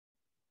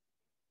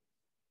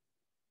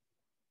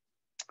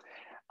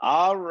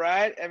All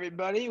right,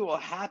 everybody. Well,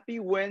 happy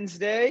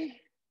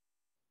Wednesday.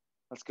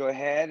 Let's go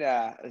ahead.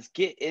 Let's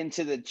get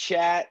into the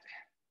chat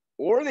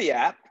or the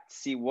app,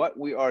 see what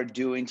we are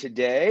doing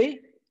today.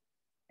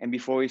 And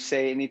before we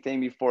say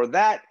anything before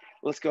that,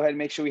 let's go ahead and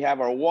make sure we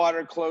have our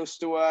water close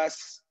to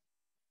us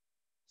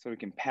so we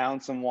can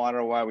pound some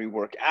water while we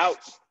work out.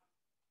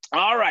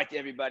 All right,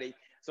 everybody.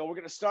 So we're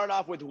going to start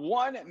off with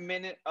 1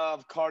 minute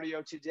of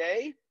cardio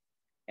today.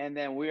 And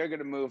then we are going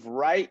to move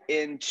right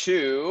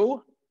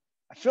into,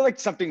 I feel like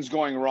something's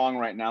going wrong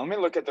right now. Let me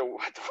look at the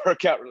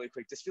workout really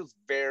quick. This feels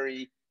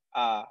very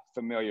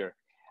familiar.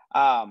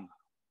 Let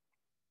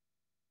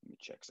me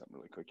check something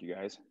really quick, you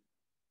guys.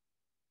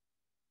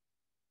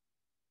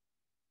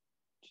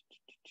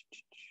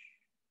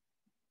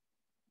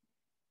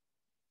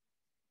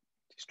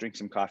 Just drink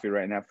some coffee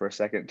right now for a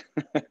second.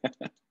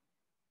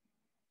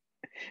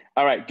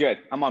 All right, good.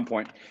 I'm on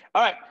point.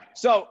 All right,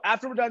 so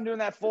after we're done doing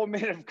that full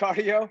minute of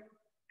cardio,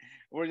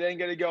 we're then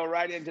going to go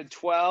right into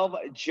 12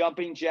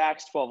 jumping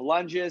jacks, 12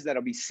 lunges.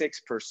 That'll be 6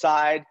 per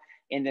side,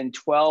 and then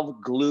 12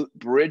 glute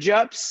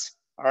bridge-ups.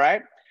 All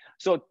right,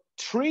 so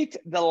treat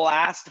the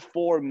last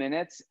 4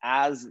 minutes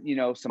as,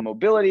 some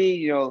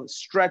mobility,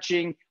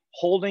 stretching,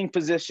 holding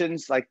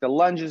positions like the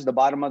lunges, the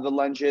bottom of the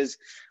lunges,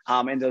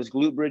 and those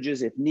glute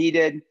bridges if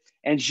needed.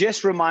 And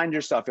just remind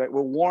yourself, right,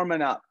 we're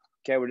warming up.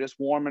 Okay, we're just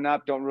warming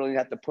up. Don't really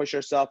have to push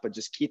ourselves, but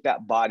just keep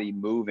that body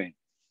moving.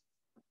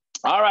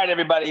 All right,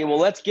 everybody. Well,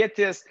 let's get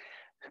this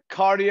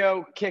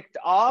cardio kicked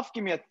off.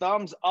 Give me a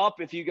thumbs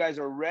up if you guys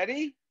are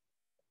ready.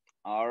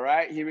 All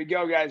right, here we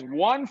go, guys.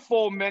 1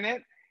 full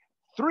minute.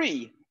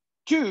 3,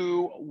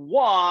 2,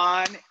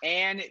 1,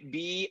 and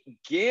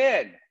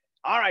begin.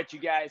 All right, you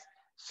guys.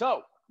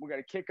 So we're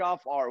going to kick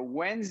off our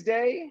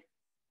Wednesday,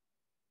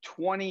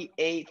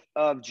 28th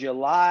of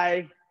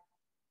July.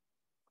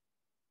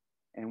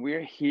 And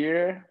we're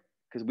here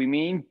because we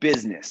mean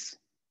business.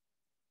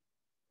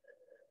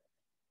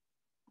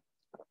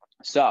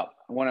 So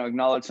I want to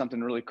acknowledge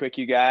something really quick,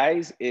 you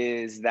guys,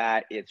 is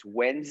that it's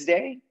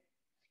Wednesday.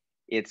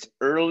 It's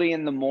early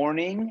in the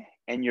morning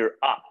and you're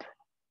up.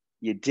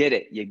 You did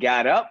it. You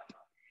got up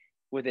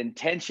with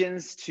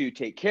intentions to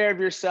take care of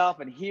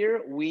yourself. And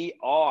here we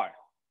are.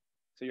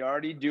 So you're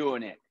already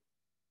doing it.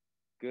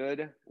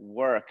 Good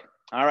work.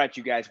 All right,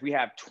 you guys, we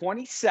have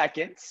 20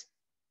 seconds.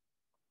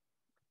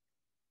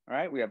 All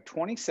right, we have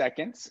 20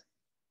 seconds.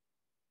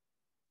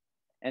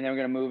 And then we're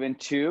going to move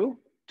into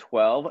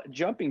 12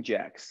 jumping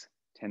jacks.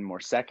 10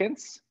 more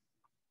seconds.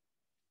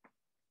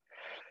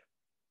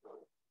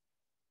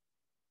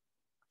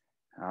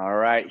 All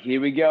right,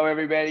 here we go,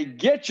 everybody.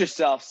 Get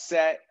yourself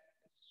set.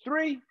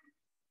 3,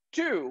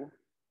 2,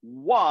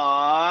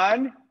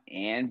 1,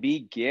 and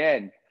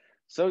begin.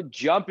 So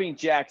jumping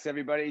jacks,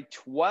 everybody,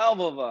 12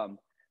 of them.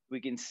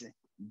 We can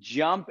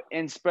jump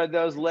and spread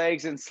those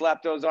legs and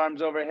slap those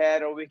arms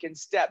overhead, or we can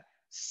step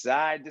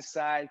side to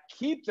side.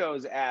 Keep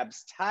those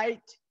abs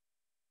tight.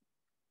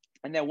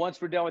 And then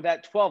once we're done with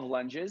that, 12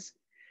 lunges.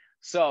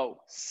 So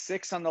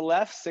 6 on the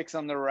left, 6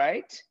 on the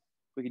right.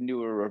 We can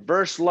do a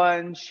reverse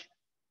lunge.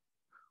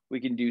 We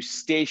can do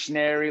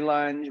stationary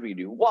lunge. We can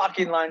do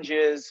walking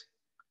lunges.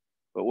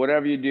 But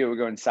whatever you do, we're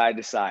going side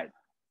to side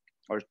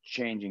or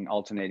changing,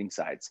 alternating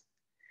sides.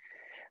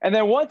 And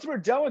then once we're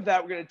done with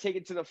that, we're going to take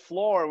it to the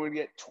floor. We're going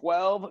to get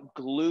 12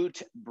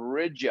 glute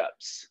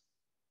bridge-ups.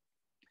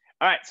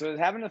 All right, so I was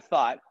having a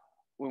thought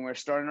when we're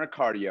starting our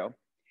cardio.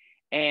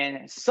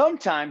 And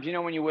sometimes,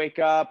 when you wake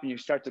up and you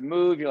start to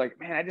move, you're like,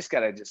 man, I just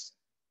got to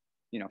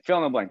fill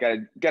in the blank.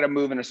 Got to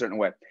move in a certain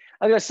way.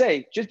 I was going to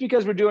say, just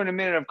because we're doing a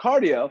minute of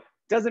cardio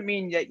doesn't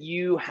mean that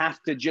you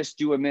have to just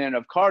do a minute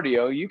of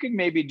cardio. You can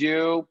maybe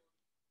do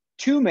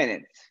 2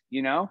 minutes,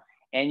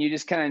 and you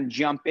just kind of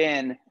jump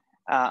in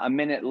a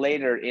minute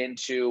later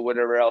into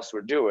whatever else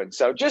we're doing.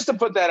 So just to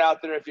put that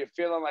out there, if you're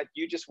feeling like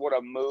you just want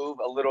to move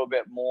a little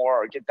bit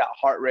more or get that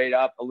heart rate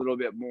up a little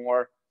bit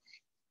more.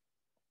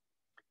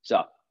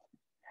 So,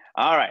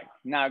 all right,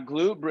 now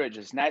glute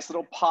bridges, nice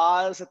little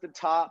pause at the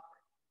top,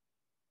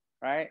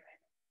 right?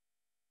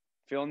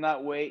 Feeling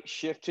that weight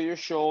shift to your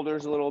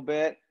shoulders a little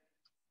bit.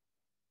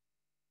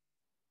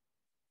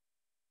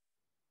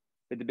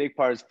 But the big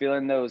part is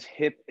feeling those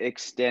hip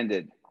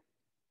extended.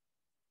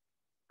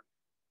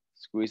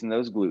 Squeezing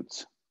those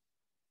glutes.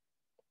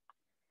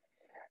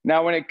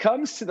 Now, when it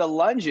comes to the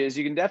lunges,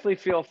 you can definitely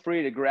feel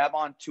free to grab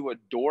onto a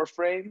door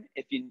frame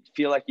if you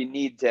feel like you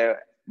need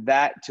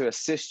that to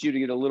assist you to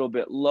get a little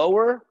bit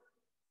lower.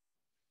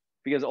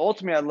 Because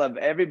ultimately, I'd love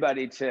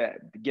everybody to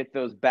get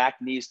those back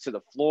knees to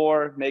the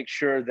floor. Make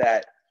sure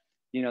that,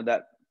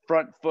 that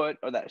front foot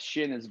or that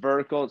shin is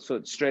vertical, so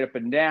it's straight up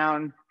and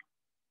down.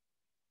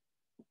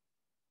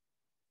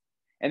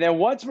 And then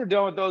once we're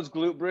done with those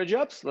glute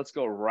bridge-ups, let's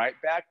go right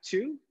back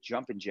to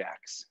jumping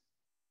jacks.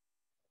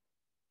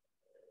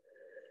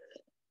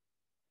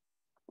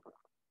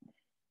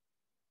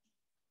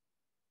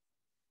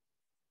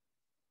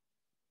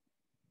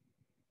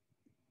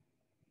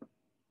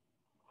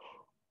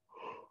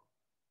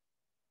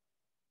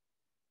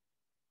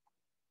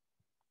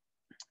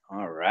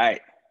 All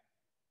right.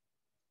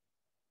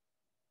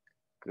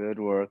 Good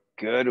work.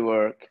 Good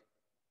work.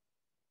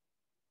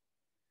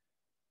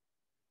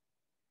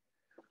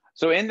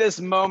 So in this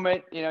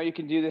moment, you know, you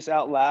can do this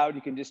out loud.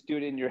 You can just do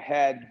it in your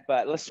head.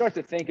 But let's start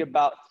to think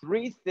about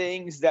 3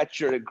 things that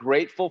you're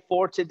grateful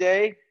for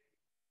today.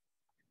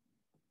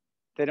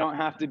 They don't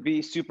have to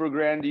be super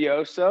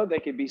grandioso. They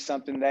could be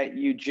something that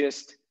you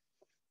just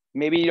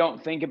maybe you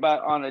don't think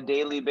about on a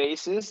daily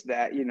basis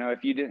that, you know,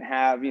 if you didn't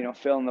have, you know,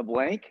 fill in the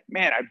blank,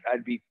 man,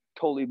 I'd be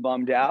totally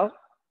bummed out.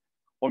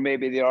 Or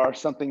maybe there are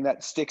something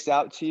that sticks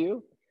out to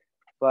you,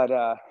 but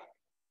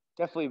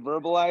definitely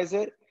verbalize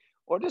it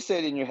or just say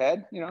it in your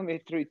head, you know,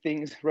 maybe 3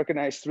 things,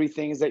 recognize 3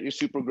 things that you're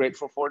super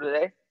grateful for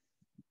today.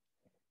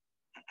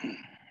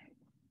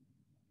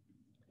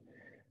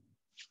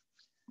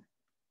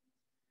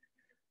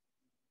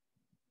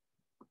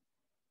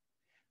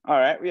 All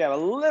right, we have a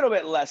little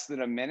bit less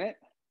than a minute.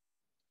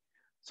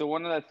 So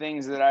one of the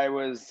things that I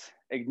was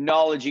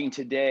acknowledging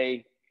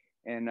today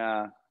in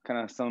kind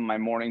of some of my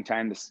morning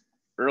time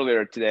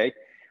earlier today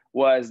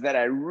was that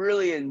I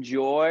really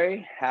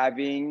enjoy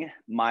having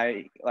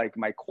my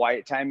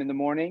quiet time in the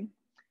morning.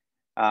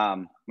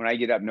 When I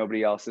get up,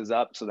 nobody else is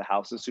up, so the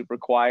house is super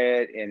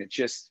quiet and it's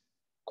just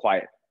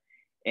quiet.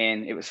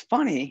 And it was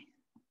funny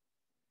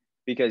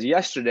because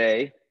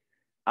yesterday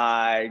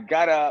I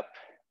got up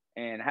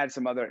and had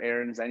some other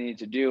errands I needed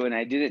to do, and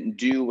I didn't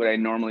do what I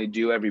normally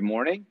do every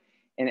morning.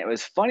 And it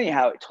was funny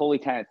how it totally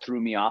kind of threw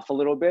me off a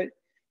little bit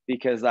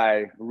because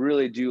I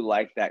really do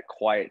like that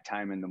quiet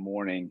time in the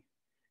morning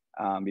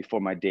before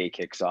my day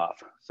kicks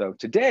off. So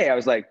today I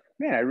was like,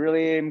 man, I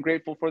really am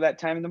grateful for that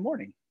time in the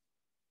morning.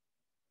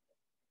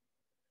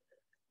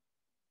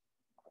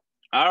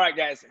 All right,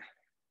 guys.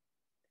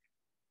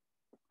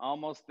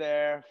 Almost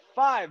there.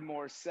 5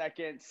 more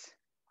seconds.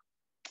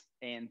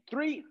 And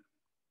 3,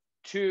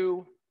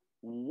 2,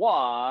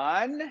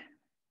 1,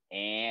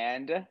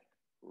 and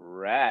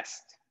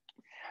rest.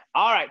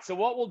 All right, so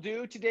what we'll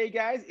do today,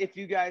 guys, if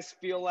you guys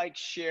feel like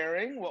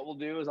sharing, what we'll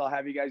do is I'll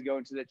have you guys go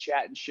into the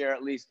chat and share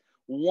at least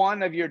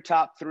one of your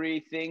top 3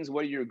 things,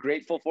 what you're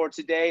grateful for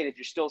today. And if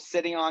you're still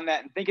sitting on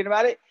that and thinking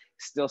about it,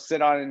 still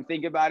sit on it and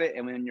think about it.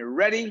 And when you're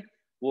ready,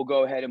 we'll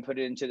go ahead and put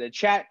it into the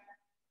chat.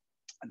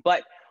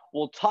 But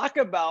we'll talk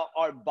about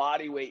our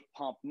body weight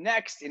pump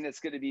next, and it's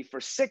going to be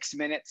for 6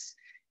 minutes.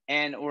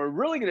 And we're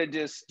really going to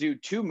just do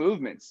 2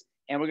 movements,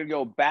 and we're going to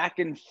go back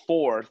and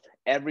forth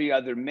every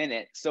other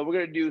minute. So we're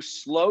going to do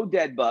slow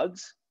dead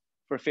bugs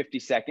for 50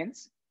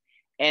 seconds.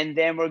 And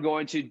then we're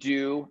going to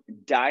do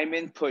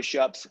diamond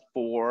push-ups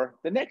for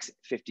the next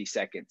 50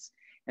 seconds.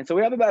 And so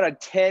we have about a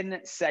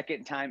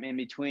 10-second time in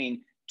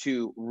between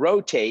to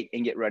rotate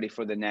and get ready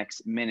for the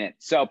next minute.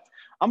 So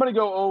I'm going to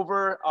go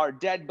over our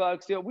dead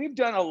bugs. You know, we've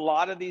done a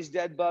lot of these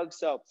dead bugs,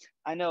 so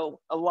I know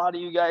a lot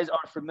of you guys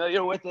are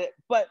familiar with it,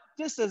 but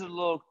just as a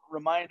little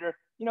reminder,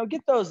 you know,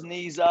 get those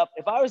knees up.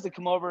 If I was to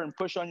come over and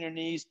push on your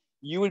knees,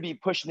 you would be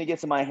pushing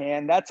against my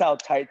hand. That's how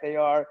tight they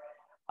are.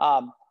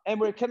 And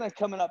we're kind of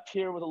coming up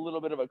here with a little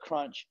bit of a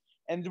crunch.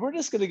 And we're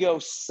just going to go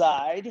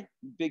side,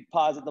 big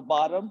pause at the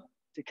bottom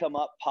to come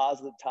up, pause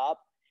at the top.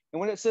 And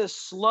when it says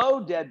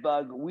slow dead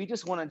bug, we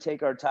just want to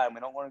take our time. We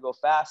don't want to go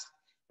fast.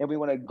 And we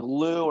want to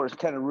glue or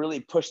kind of really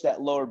push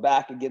that lower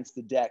back against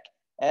the deck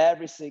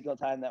every single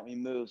time that we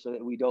move so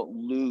that we don't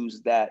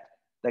lose that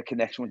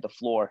connection with the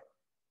floor.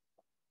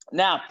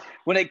 Now,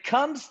 when it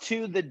comes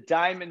to the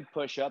diamond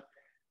push-up,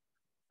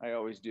 I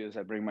always do is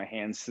I bring my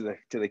hands to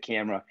the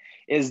camera,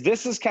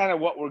 this is kind of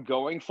what we're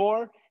going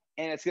for,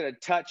 and it's going to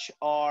touch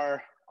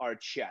our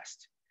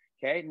chest.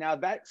 Okay, now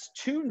that's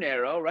too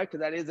narrow, right?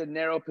 Because that is a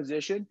narrow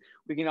position.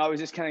 We can always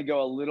just kind of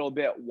go a little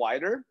bit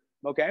wider,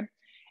 okay?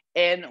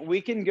 And we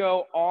can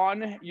go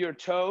on your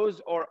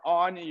toes or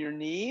on your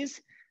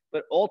knees,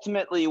 but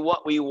ultimately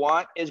what we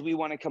want is we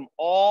want to come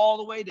all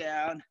the way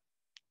down.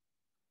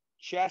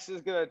 Chest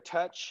is going to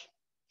touch.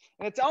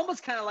 And it's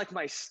almost kind of like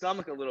my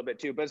stomach a little bit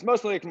too, but it's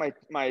mostly like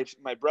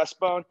my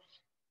breastbone.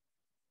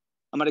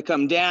 I'm going to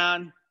come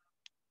down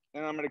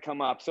and I'm going to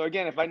come up. So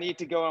again, if I need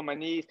to go on my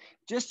knees,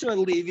 just to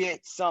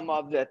alleviate some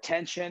of the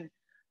tension,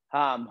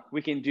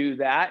 we can do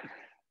that.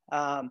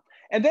 And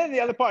then the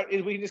other part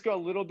is we can just go a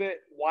little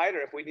bit wider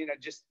if we need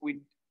to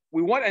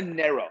we want to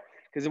narrow,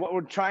 because what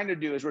we're trying to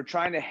do is we're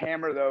trying to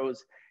hammer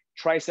those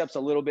triceps a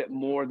little bit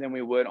more than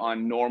we would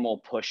on normal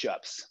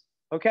push-ups.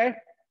 Okay.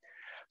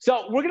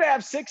 So we're going to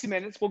have 6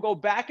 minutes. We'll go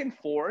back and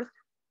forth.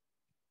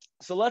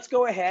 So let's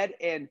go ahead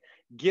and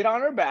get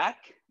on our back.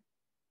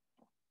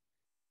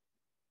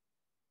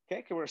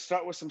 Okay, we're going to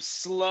start with some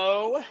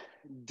slow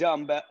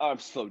dead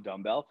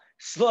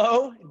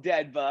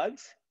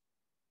bugs.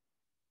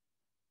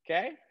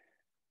 Okay.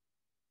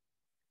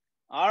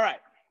 All right.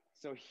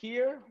 So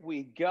here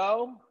we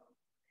go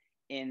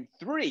in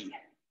 3,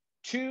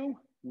 2,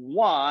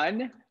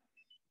 1,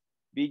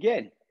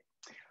 begin.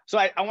 So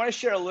I want to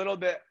share a little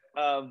bit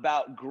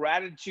about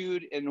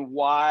gratitude and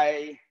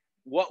why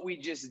what we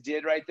just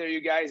did right there, you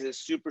guys, is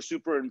super,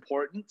 super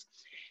important.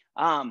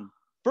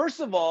 First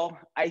of all,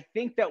 I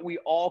think that we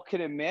all can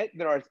admit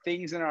there are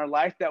things in our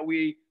life that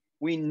we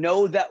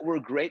know that we're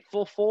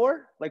grateful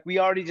for. Like we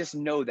already just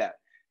know that.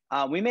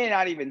 We may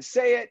not even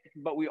say it,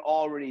 but we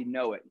already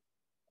know it.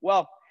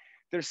 Well,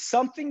 there's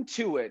something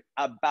to it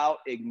about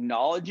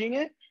acknowledging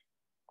it.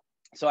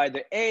 So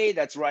either A,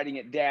 that's writing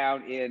it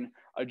down in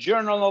a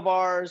journal of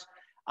ours.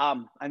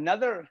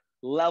 Another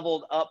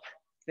leveled up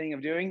thing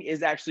of doing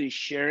is actually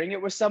sharing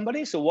it with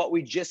somebody. So what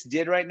we just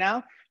did right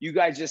now, you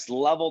guys just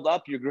leveled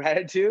up your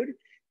gratitude,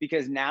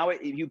 because now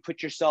if you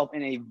put yourself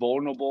in a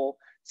vulnerable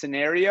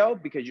scenario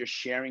because you're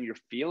sharing your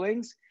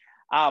feelings.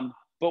 But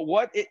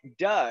what it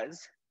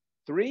does,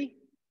 3,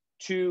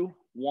 2,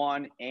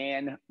 1,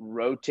 and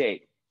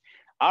rotate.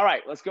 All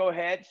right, let's go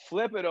ahead,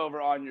 flip it over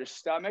on your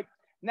stomach.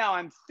 Now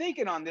I'm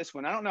thinking on this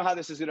one, I don't know how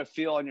this is gonna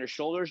feel on your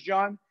shoulders,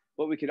 John,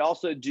 but we could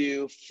also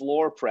do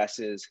floor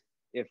presses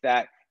if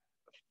that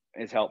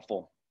is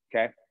helpful,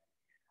 okay?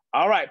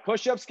 All right,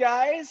 push-ups,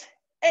 guys,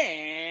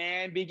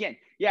 and begin.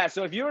 Yeah,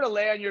 so if you were to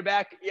lay on your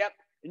back, yep,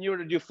 and you were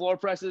to do floor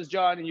presses,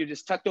 John, and you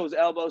just tuck those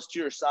elbows to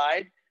your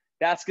side,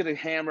 that's gonna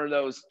hammer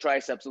those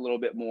triceps a little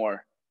bit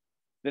more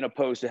than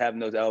opposed to having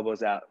those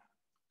elbows out.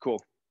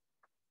 Cool.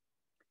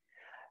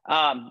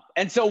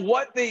 And so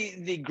what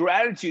the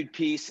gratitude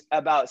piece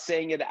about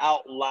saying it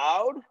out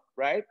loud,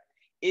 right,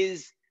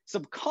 is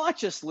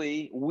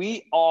subconsciously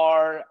we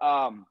are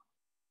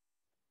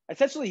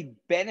essentially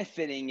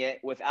benefiting it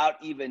without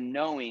even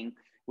knowing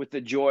with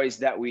the joys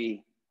that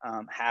we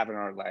have in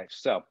our life.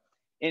 So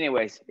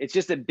anyways, it's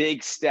just a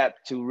big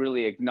step to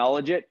really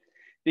acknowledge it,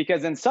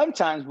 because then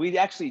sometimes we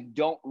actually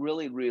don't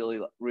really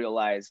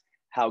realize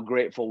how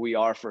grateful we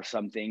are for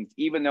some things,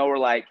 even though we're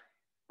like,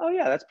 oh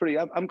yeah, that's pretty,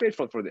 I'm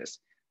grateful for this.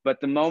 But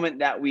the moment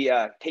that we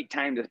take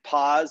time to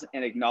pause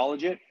and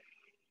acknowledge it,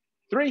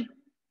 3,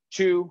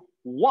 2,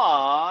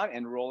 1,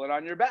 and roll it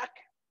on your back.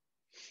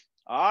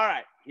 All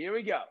right, here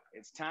we go.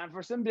 It's time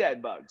for some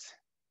dead bugs.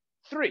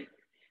 3,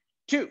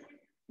 2,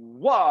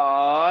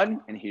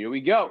 1, and here we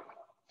go.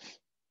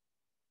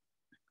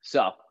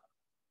 So,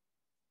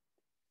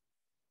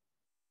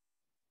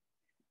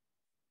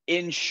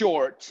 in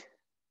short,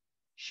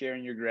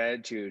 sharing your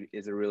gratitude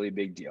is a really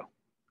big deal.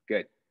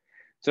 Good.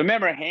 So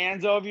remember,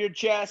 hands over your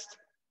chest,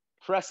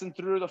 pressing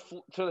through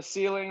to the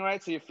ceiling,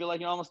 right? So you feel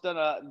like you almost done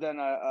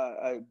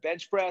a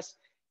bench press,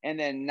 and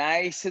then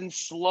nice and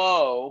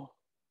slow,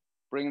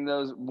 bringing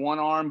those one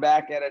arm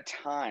back at a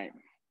time.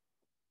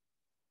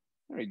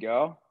 There we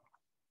go.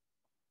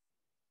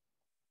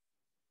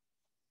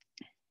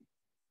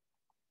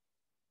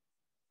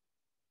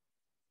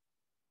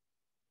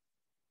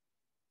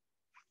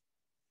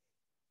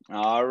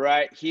 All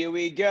right, here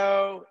we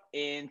go.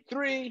 In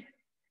 3,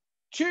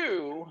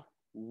 2,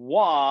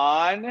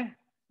 1,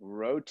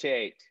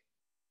 rotate.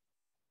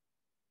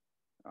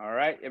 All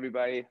right,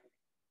 everybody.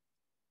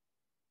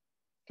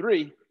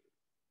 3,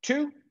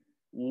 2,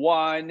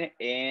 1,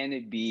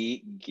 and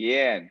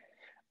begin.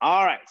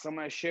 All right, so I'm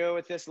going to share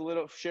with this a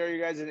little, share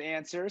you guys an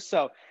answer.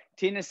 So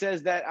Tina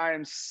says that I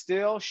am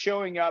still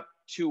showing up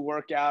to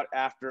work out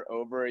after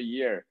over a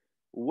year.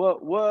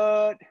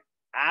 What?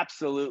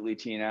 Absolutely,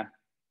 Tina.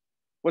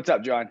 What's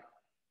up, John?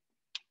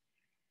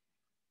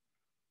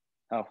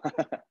 Oh,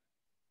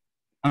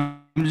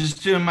 I'm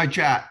just doing my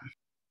chat.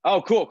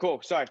 Oh,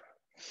 cool. Sorry.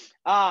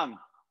 All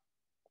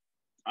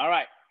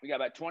right, we got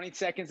about 20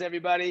 seconds,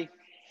 everybody.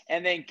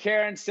 And then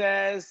Karen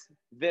says,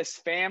 this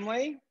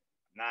family,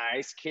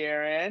 nice,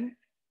 Karen.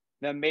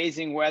 The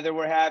amazing weather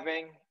we're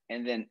having,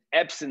 and then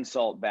Epsom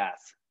salt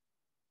baths.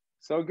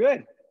 So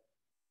good.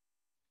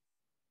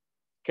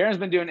 Karen's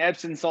been doing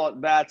Epsom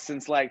salt baths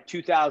since like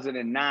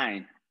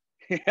 2009.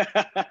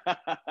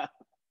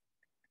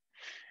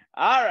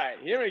 All right,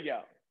 here we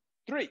go.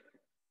 3,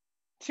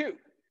 2,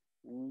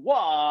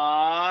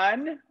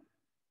 1,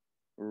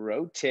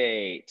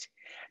 rotate.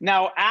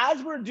 Now,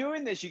 as we're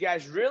doing this, you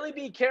guys really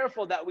be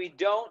careful that we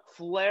don't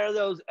flare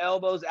those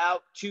elbows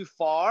out too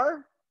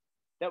far,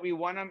 that we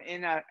want them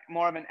in a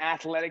more of an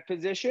athletic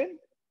position.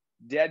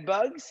 Dead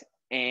bugs,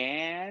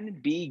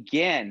 and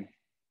begin.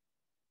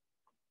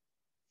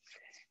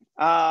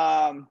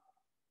 And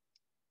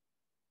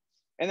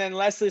then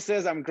Leslie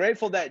says, I'm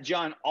grateful that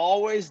John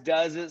always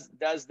does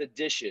the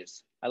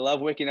dishes. I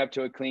love waking up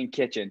to a clean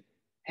kitchen.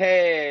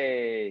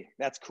 Hey,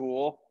 that's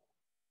cool.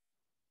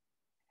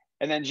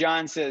 And then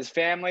John says,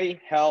 family,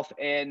 health,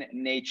 and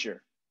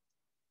nature.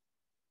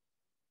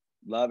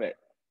 Love it.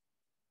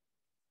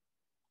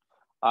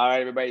 All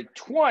right, everybody,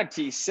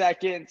 20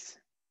 seconds.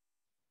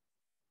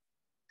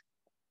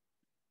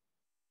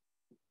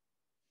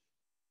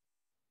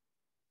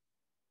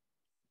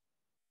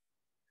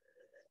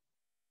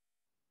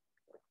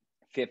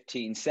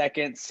 $15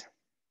 seconds.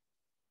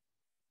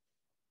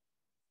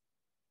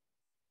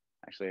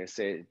 Actually, I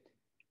say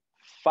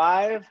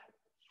 5,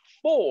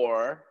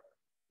 4,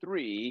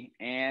 3,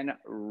 and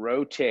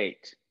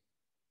rotate.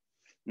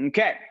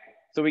 Okay,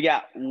 so we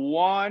got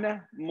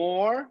one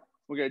more.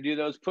 We're gonna do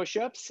those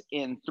push-ups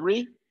in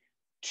 3,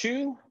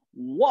 2,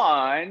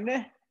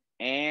 1,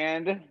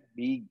 and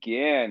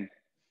begin.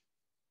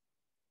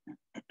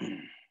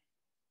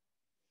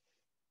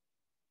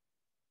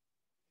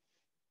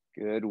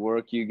 Good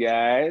work, you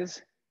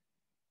guys.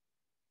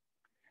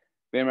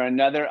 Remember,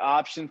 another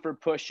option for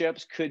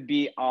push-ups could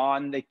be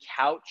on the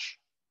couch,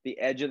 the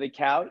edge of the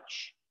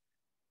couch.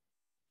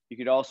 You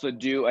could also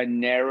do a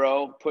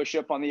narrow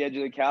push-up on the edge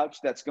of the couch.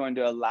 That's going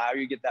to allow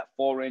you to get that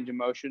full range of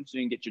motion so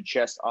you can get your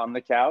chest on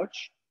the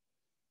couch.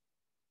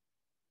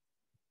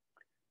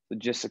 So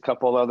just a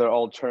couple other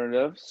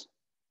alternatives.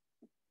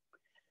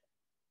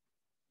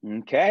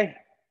 Okay,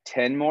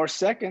 10 more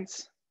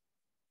seconds.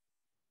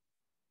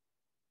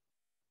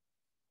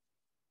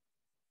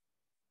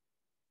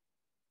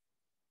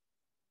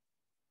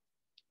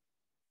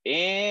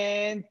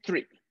 And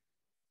 3,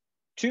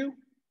 2,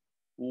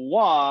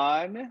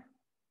 1,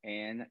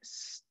 and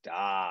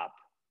stop.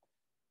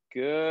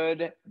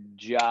 Good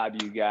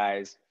job, you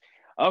guys.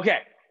 Okay,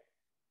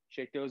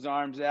 shake those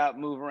arms out,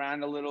 move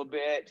around a little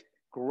bit,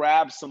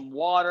 grab some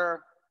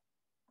water.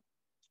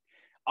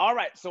 All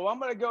right, so I'm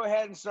gonna go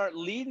ahead and start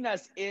leading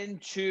us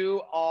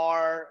into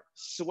our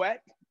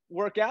sweat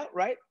workout,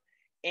 right?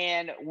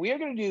 And we're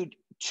gonna do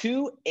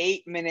 2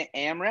 8-minute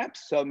AMRAPs.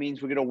 So it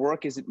means we're gonna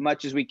work as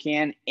much as we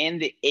can in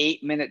the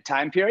 8-minute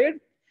time period.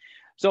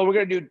 So we're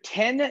gonna do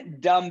 10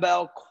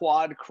 dumbbell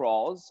quad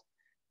crawls.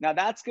 Now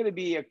that's gonna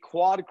be a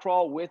quad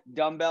crawl with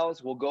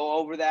dumbbells. We'll go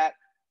over that.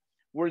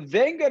 We're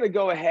then gonna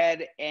go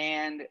ahead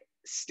and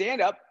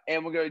stand up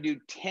and we're gonna do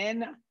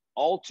 10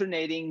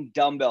 alternating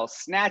dumbbell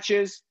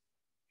snatches.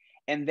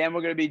 And then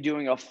we're gonna be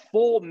doing a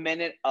full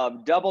minute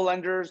of double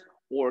unders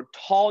or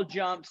tall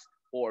jumps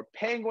or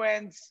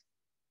penguins.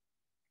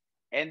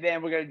 And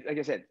then we're gonna, like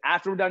I said,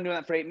 after we're done doing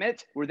that for 8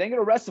 minutes, we're then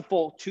gonna rest a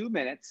full 2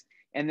 minutes.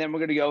 And then we're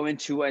gonna go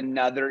into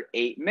another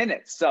 8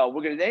 minutes. So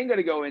we're then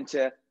gonna go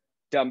into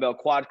dumbbell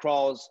quad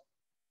crawls,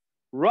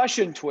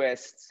 Russian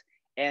twists,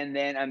 and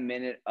then a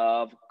minute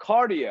of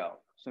cardio.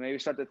 So maybe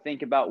start to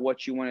think about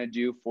what you wanna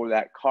do for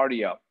that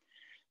cardio.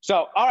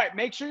 So, all right,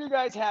 make sure you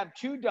guys have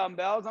 2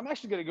 dumbbells. I'm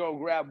actually gonna go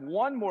grab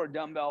 1 more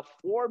dumbbell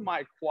for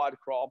my quad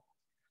crawl.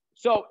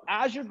 So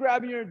as you're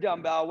grabbing your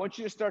dumbbell, I want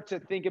you to start to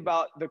think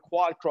about the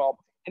quad crawl.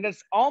 And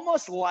it's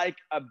almost like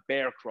a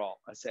bear crawl,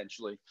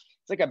 essentially.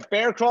 It's like a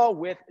bear crawl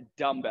with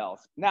dumbbells.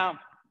 Now,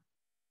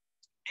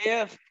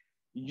 if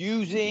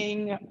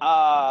using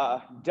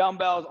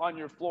dumbbells on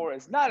your floor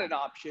is not an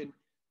option,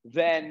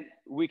 then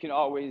we can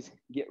always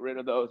get rid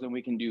of those and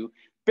we can do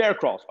bear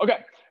crawls. Okay,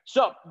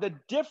 so the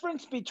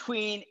difference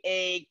between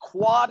a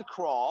quad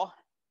crawl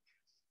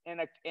and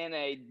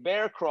a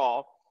bear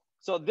crawl,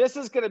 so this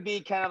is gonna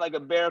be kind of like a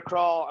bear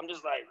crawl. I'm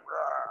just like,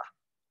 rrr.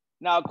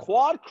 Now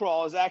quad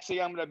crawl is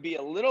actually, I'm gonna be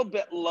a little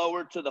bit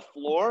lower to the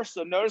floor.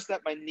 So notice that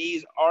my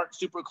knees aren't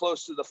super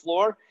close to the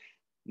floor.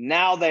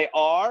 Now they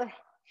are.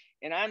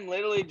 And I'm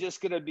literally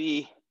just gonna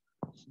be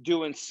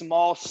doing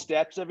small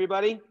steps,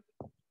 everybody,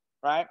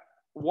 right?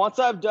 Once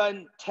I've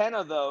done 10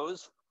 of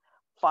those,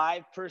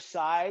 5 per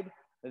side,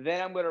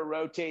 then I'm gonna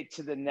rotate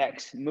to the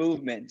next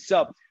movement.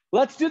 So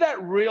let's do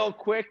that real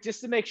quick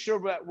just to make sure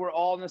that we're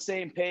all on the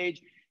same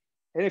page.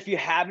 And if you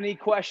have any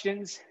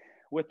questions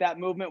with that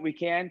movement, we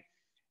can.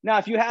 Now,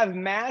 if you have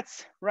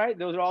mats, right,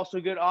 those are also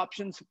good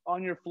options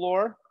on your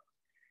floor.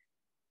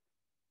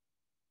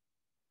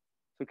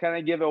 So kind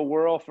of give a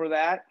whirl for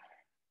that.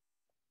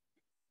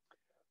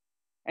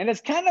 And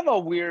it's kind of a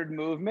weird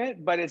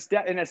movement, but it's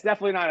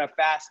definitely not a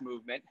fast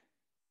movement.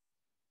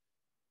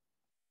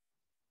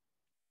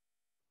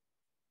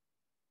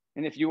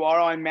 And if you are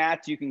on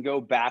mats, you can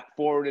go back,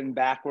 forward, and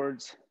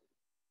backwards.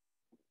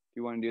 If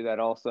you want to do that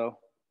also.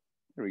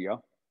 There we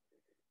go.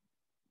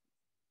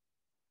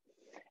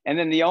 And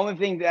then the only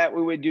thing that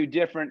we would do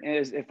different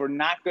is if we're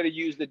not going to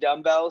use the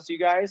dumbbells, you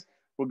guys,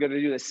 we're going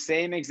to do the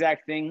same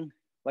exact thing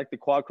like the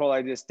quad crawl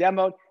I just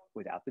demoed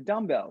without the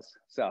dumbbells.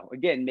 So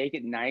again, make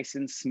it nice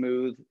and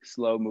smooth,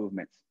 slow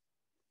movements.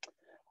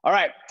 All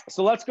right,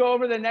 so let's go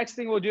over the next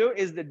thing we'll do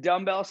is the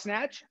dumbbell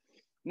snatch.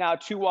 Now,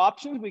 2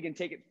 options. We can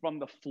take it from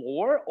the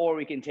floor or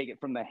we can take it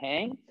from the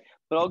hang,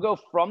 but I'll go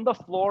from the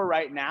floor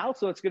right now.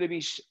 So it's going to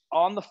be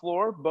on the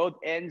floor. Both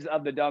ends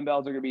of the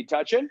dumbbells are going to be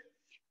touching.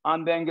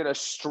 I'm then gonna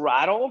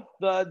straddle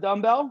the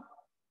dumbbell.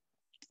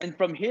 And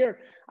from here,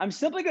 I'm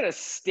simply gonna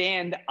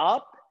stand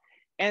up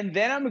and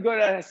then I'm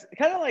gonna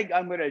kind of like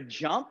I'm gonna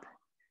jump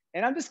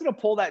and I'm just gonna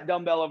pull that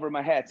dumbbell over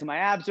my head. So my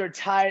abs are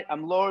tight,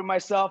 I'm lowering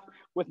myself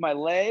with my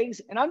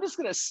legs and I'm just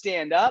gonna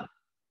stand up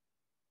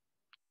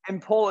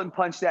and pull and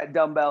punch that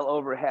dumbbell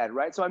overhead,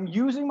 right? So I'm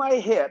using my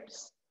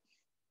hips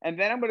and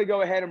then I'm gonna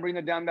go ahead and bring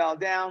the dumbbell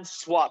down,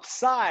 swap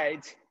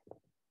sides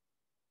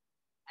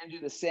and do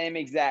the same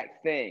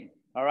exact thing.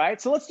 All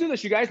right, so let's do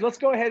this, you guys. Let's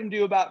go ahead and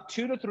do about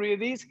 2 to 3 of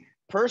these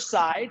per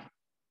side,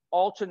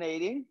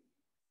 alternating,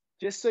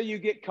 just so you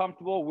get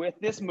comfortable with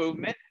this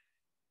movement.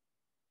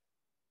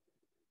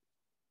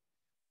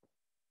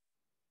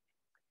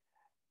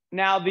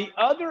 Now, the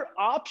other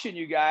option,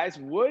 you guys,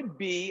 would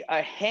be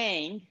a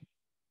hang.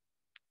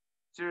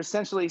 So you're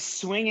essentially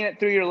swinging it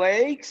through your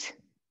legs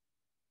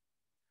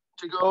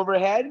to go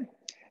overhead.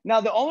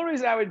 Now, the only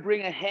reason I would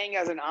bring a hang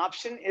as an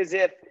option is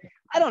if,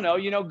 I don't know,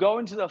 you know,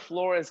 going to the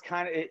floor is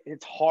kind of,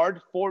 it's hard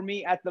for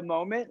me at the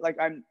moment. Like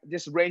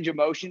this range of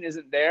motion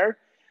isn't there.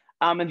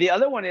 And the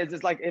other one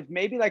is like, if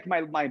maybe like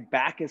my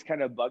back is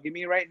kind of bugging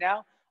me right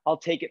now, I'll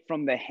take it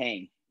from the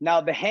hang.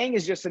 Now, the hang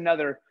is just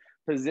another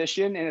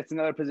position, and it's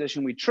another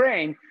position we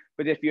train,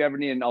 but if you ever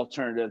need an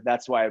alternative,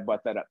 that's why I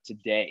brought that up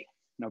today,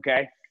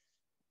 okay?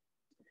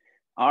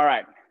 All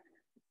right.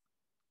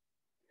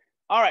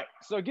 All right,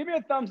 so give me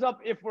a thumbs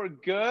up if we're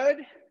good.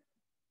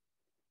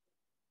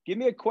 Give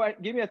me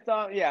a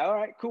thumb. Yeah, all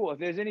right, cool. If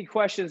there's any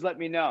questions, let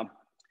me know.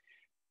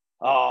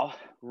 All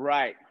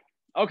right.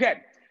 Okay,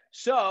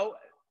 so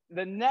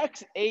the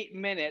next 8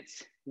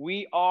 minutes,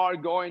 we are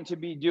going to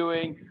be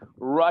doing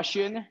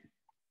Russian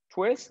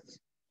twists.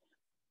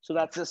 So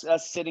that's just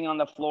us sitting on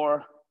the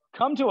floor.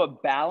 Come to a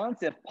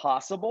balance if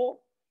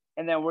possible,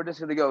 and then we're just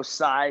gonna go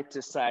side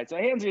to side. So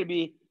hands are gonna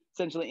be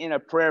essentially in a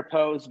prayer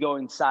pose,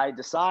 going side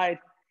to side.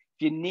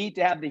 If you need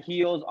to have the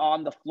heels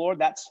on the floor,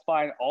 that's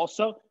fine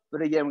also.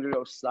 But again, we're gonna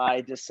go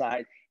side to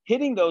side,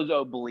 hitting those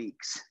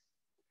obliques.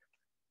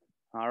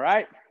 All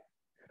right.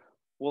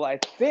 Well, I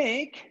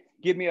think,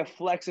 give me a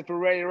flex if we're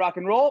ready to rock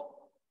and roll.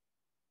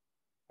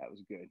 That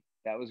was good.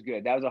 That was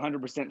good. That was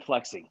 100%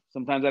 flexing.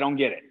 Sometimes I don't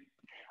get it.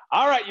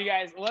 All right, you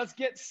guys, let's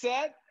get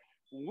set.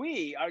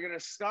 We are gonna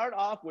start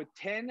off with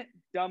 10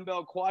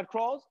 dumbbell quad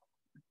crawls.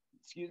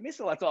 Excuse me,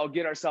 so let's all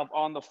get ourselves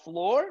on the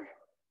floor.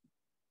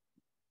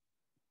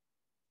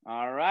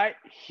 All right,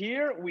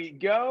 here we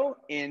go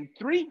in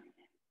 3,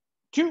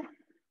 2,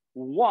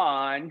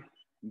 1,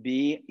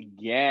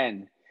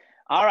 begin.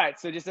 All right,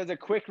 so just as a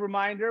quick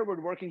reminder,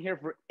 we're working here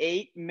for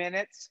 8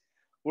 minutes.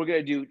 We're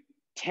gonna do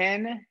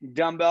 10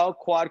 dumbbell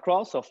quad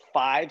crawls, so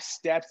 5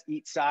 steps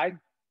each side.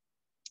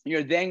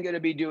 You're then gonna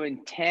be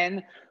doing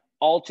 10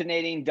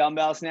 alternating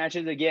dumbbell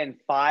snatches, again,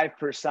 5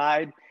 per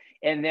side.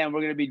 And then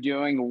we're gonna be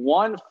doing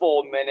 1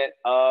 full minute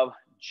of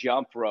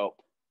jump rope,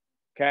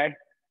 okay?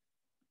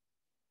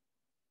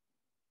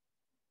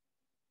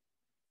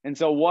 And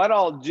so what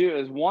I'll do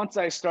is once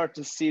I start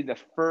to see the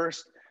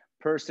first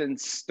person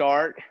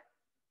start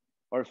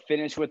or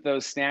finish with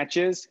those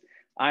snatches,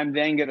 I'm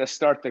then gonna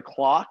start the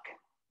clock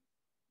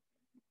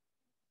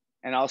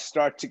and I'll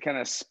start to kind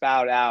of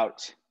spout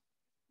out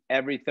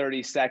every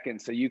 30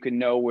 seconds so you can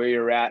know where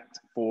you're at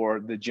for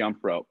the jump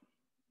rope.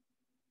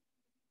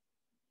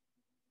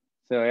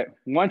 So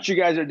once you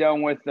guys are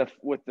done with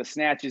the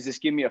snatches,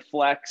 just give me a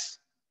flex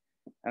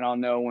and I'll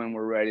know when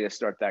we're ready to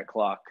start that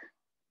clock.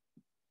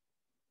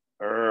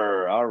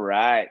 All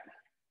right.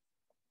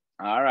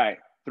 All right.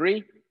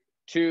 3,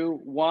 2,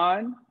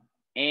 1.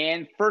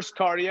 And first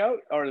cardio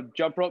or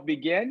jump rope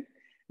begin.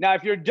 Now,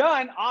 if you're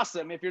done,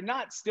 awesome. If you're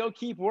not, still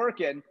keep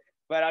working,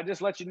 but I'll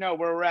just let you know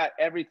where we're at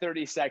every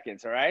 30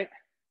 seconds. All right.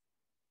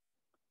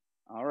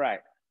 All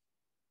right.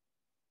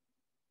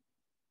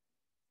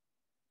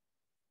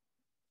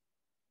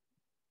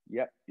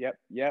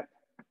 Yep.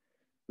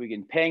 We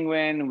can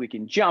penguin, we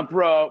can jump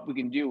rope, we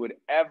can do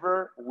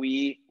whatever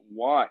we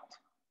want.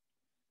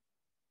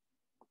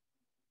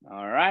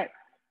 All right.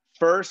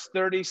 First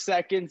 30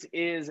 seconds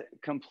is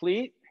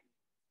complete.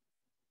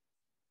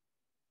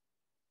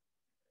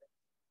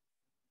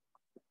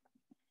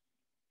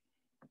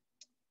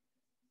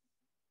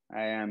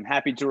 I am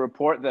happy to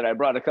report that I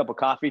brought a cup of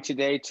coffee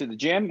today to the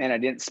gym and I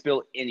didn't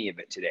spill any of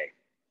it today.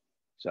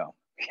 So,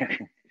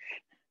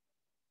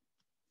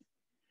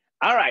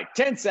 all right,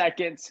 10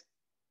 seconds.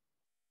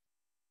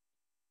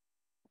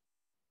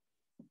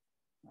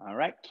 All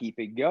right, keep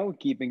it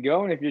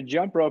going if you're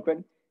jump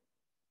roping.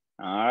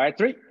 All right,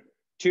 3,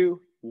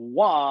 2,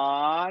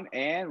 1,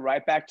 and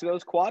right back to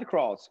those quad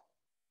crawls.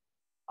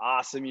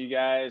 Awesome, you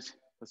guys.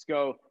 Let's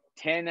go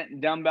 10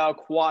 dumbbell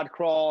quad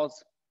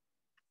crawls.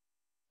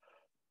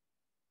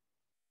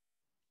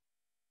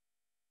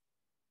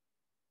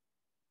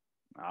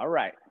 All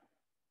right.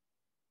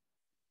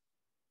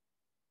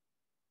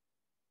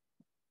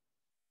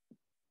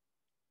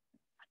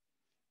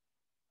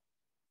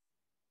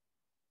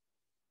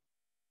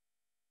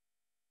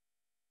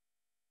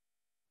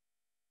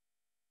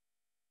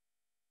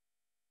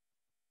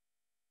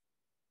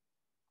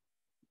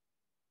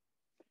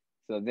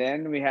 So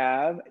then we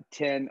have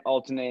 10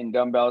 alternating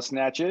dumbbell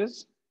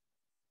snatches.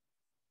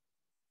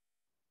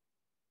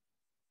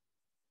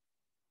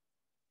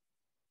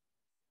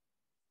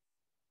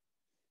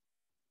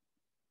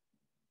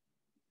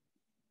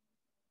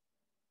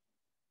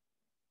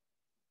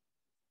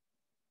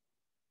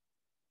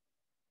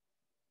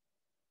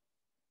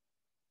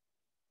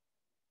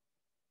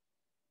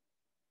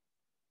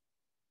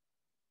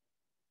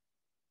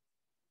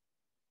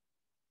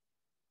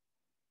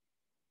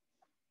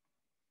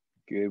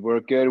 Good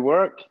work, good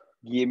work.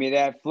 Give me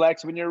that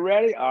flex when you're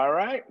ready. All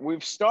right,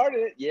 we've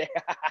started. Yeah.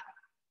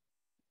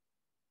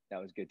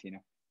 That was good, Tina.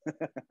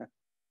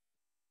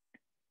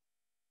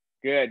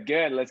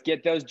 Good. Let's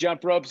get those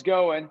jump ropes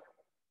going.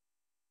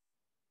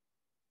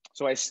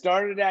 So I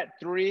started at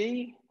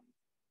 3.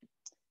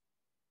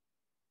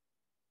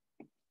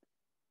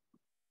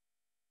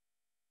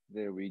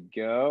 There we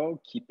go.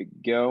 Keep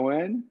it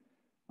going.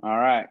 All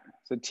right.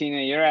 So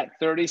Tina, you're at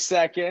 30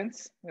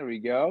 seconds. There we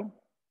go.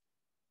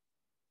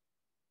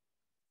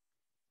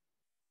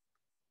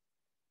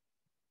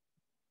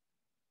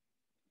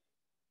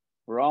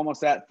 We're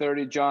almost at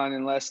 30, John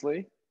and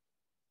Leslie.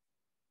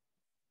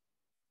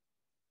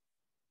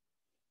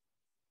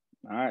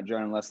 All right,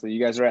 John and Leslie,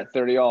 you guys are at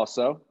 30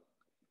 also.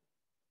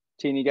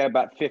 Tina, you got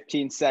about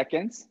 15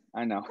 seconds.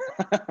 I know.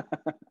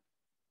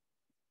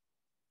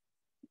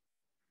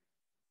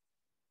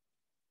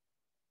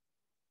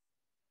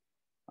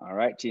 All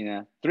right,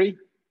 Tina. 3,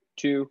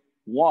 2,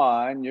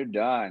 1. You're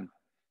done.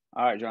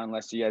 All right, John and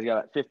Leslie, you guys got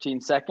about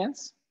 15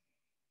 seconds.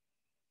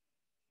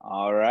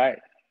 All right.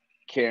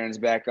 Karen's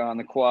back on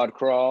the quad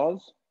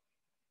crawls.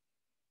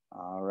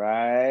 All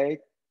right.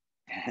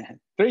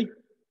 3,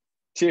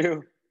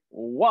 2,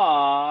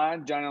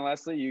 1. John and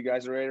Leslie, you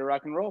guys are ready to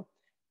rock and roll.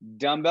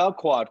 Dumbbell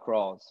quad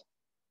crawls.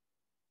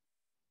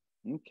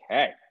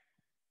 Okay.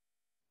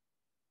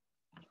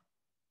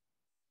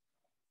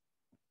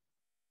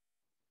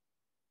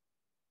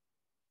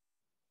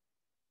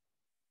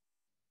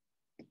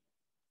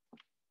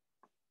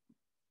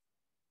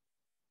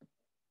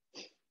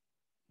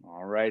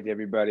 All right,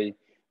 everybody.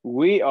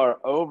 We are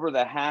over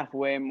the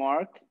halfway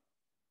mark.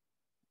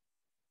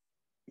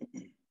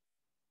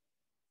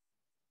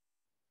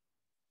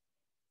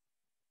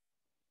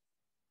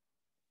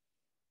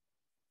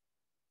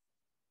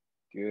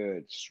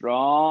 Good.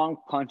 Strong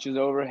punches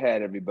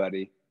overhead,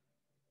 everybody.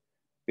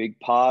 Big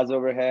paws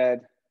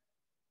overhead.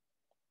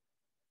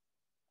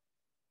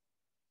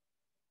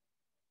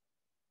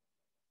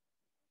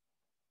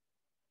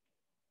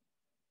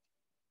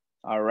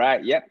 All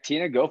right. Yep.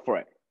 Tina, go for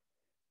it.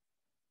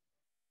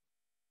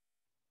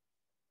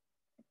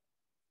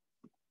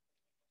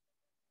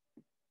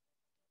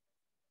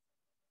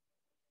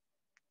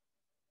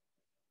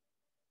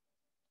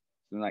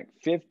 In like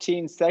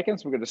 15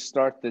 seconds, we're going to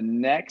start the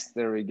next.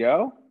 There we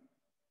go.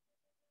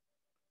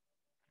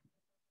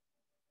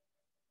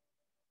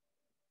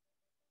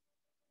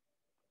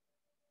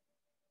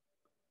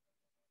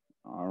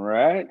 All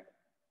right.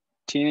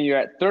 Tina, you're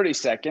at 30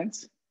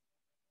 seconds.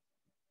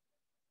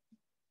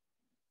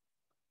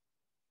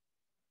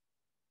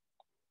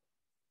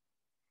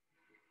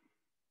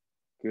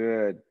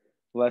 Good.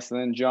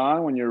 Leslie and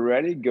John, when you're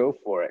ready, go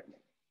for it.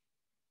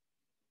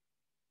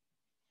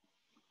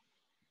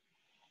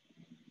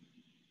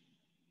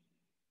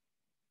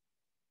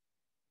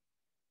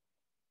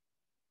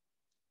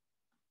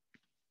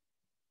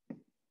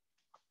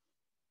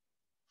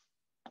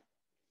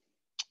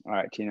 All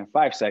right, Tina,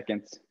 5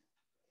 seconds.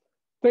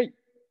 3,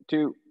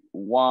 2,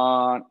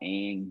 1,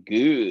 and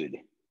good.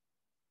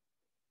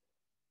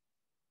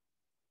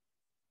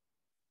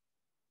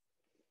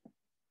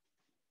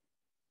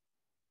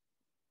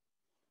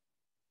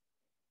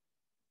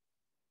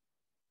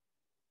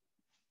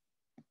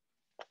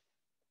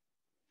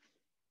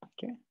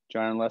 Okay,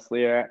 John and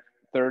Leslie are at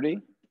 30.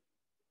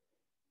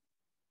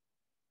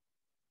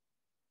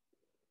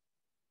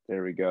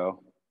 There we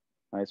go.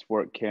 Nice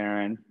work,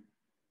 Karen.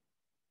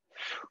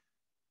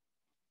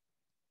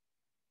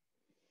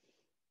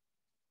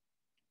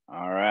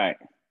 All right.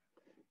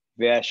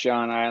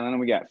 Vashon Island,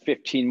 we got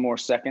 15 more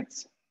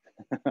seconds.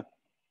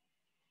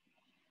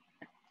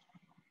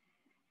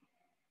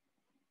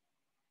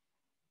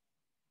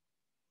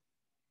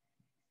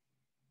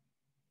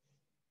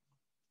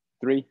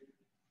 3,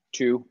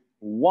 2,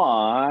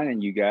 1,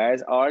 and you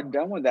guys are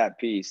done with that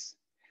piece.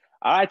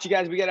 All right, you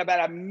guys, we got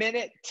about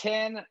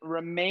 1:10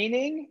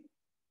 remaining.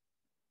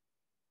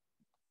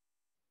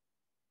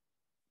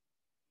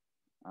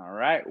 All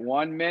right,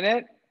 1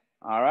 minute.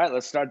 All right,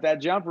 let's start that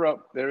jump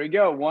rope. There we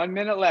go. 1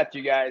 minute left,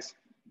 you guys.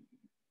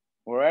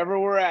 Wherever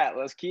we're at,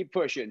 let's keep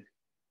pushing.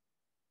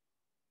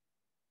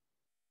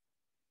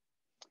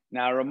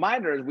 Now, a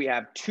reminder is we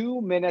have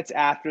 2 minutes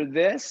after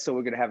this, so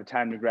we're going to have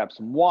time to grab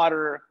some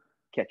water,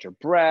 catch your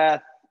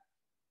breath.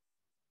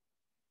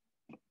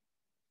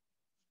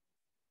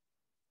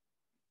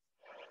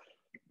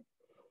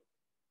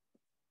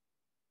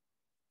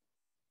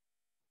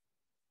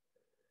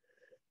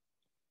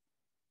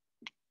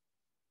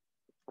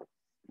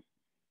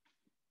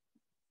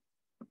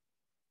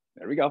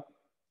 There we go.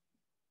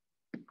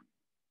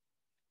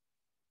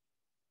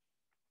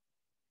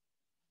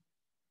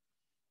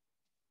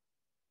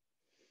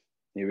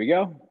 Here we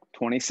go.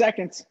 20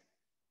 seconds.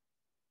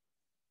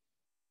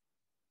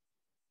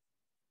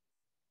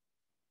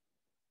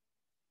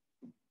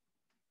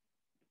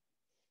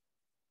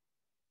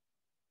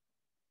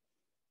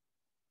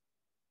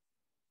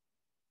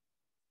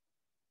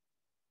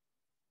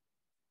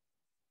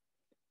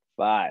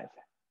 Five,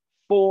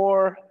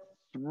 4,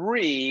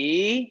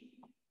 3,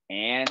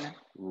 and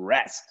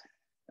rest.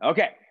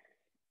 Okay,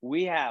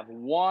 we have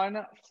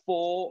 1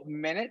 full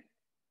minute.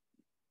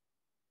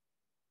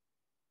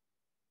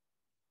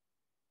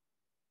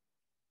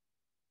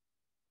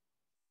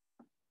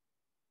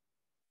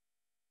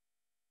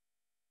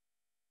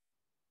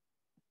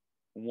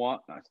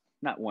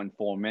 Not 1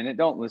 full minute.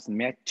 Don't listen to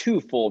me.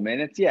 2 full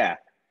minutes. Yeah,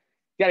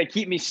 gotta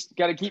keep me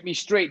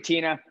straight,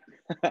 Tina.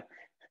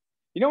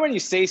 You know when you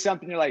say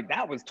something, you're like,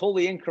 that was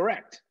totally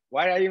incorrect.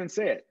 Why did I even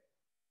say it?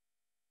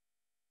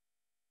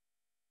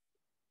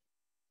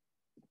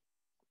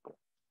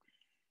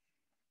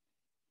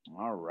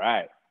 All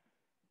right.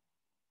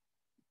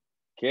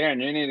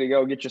 Karen, you need to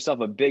go get yourself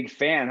a big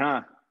fan,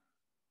 huh?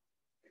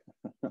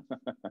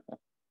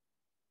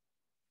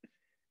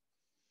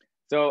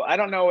 So I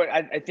don't know.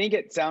 I think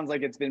it sounds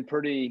like it's been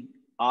pretty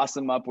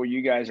awesome up where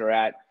you guys are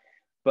at.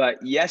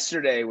 But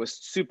yesterday was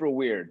super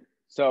weird.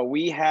 So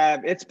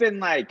it's been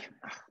like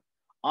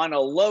on a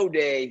low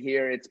day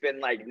here, it's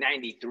been like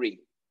 93.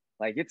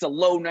 Like it's a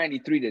low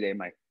 93 today. I'm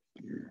like,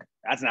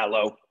 that's not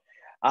low.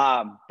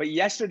 But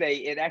yesterday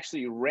it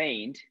actually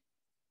rained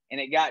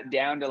and it got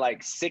down to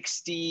like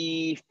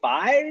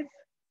 65.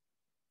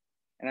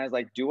 And I was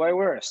like, do I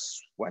wear a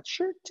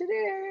sweatshirt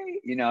today?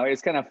 You know,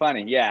 it's kind of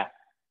funny. Yeah.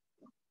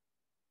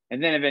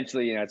 And then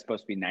eventually, you know, it's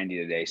supposed to be 90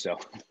 today. So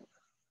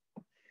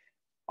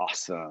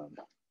awesome.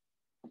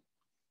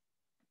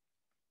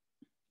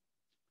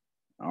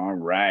 All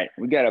right.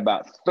 We got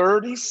about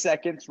 30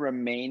 seconds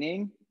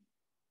remaining.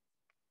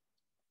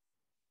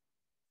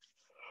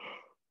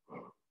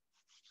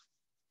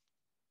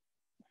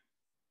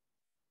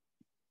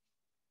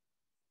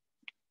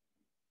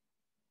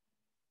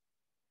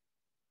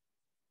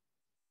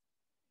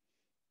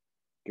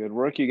 Good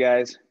work, you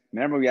guys.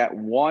 Remember, we got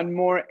one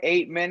more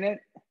 8-minute,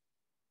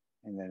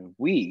 and then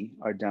we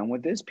are done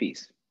with this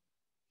piece.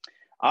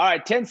 All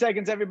right, 10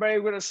 seconds, everybody.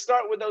 We're going to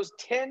start with those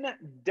 10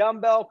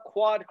 dumbbell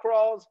quad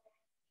crawls.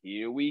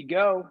 Here we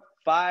go.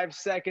 5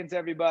 seconds,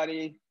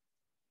 everybody.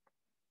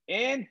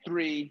 In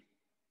 3,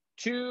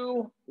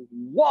 2,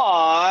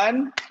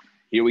 1.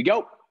 Here we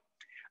go.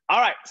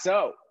 All right,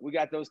 so we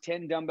got those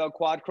 10 dumbbell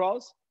quad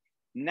crawls.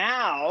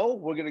 Now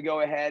we're going to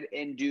go ahead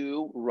and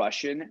do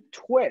Russian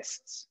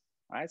twists.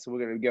 All right, so we're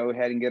going to go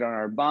ahead and get on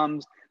our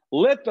bums,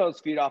 lift those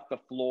feet off the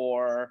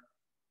floor,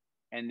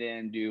 and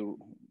then do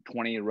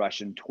 20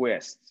 Russian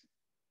twists.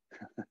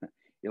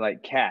 You're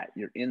like, Cat,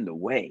 you're in the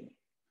way.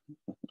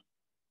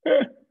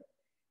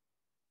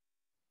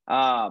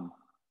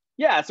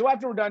 Yeah, so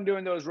after we're done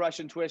doing those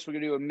Russian twists, we're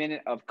going to do a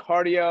minute of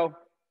cardio.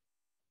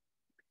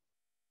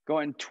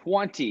 Going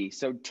 20,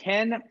 so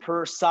 10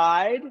 per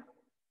side.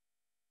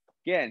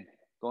 Again,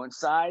 going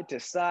side to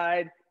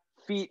side.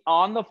 Feet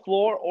on the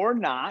floor or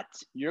not,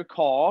 your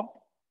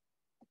call.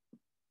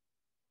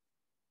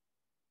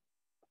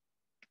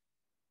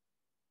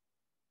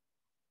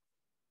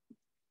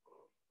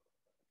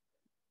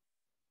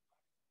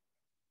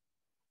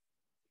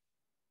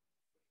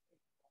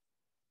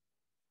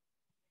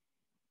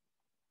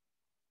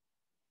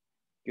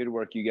 Good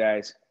work, you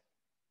guys.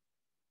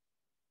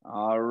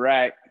 All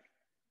right.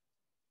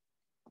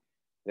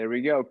 There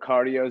we go.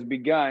 Cardio's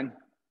begun.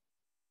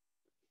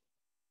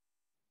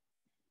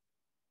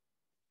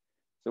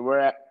 So we're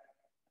at,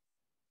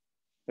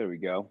 there we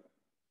go.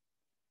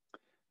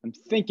 I'm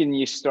thinking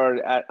you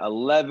started at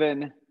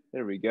 11.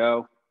 There we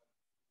go.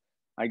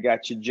 I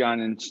got you, John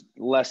and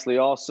Leslie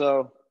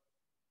also.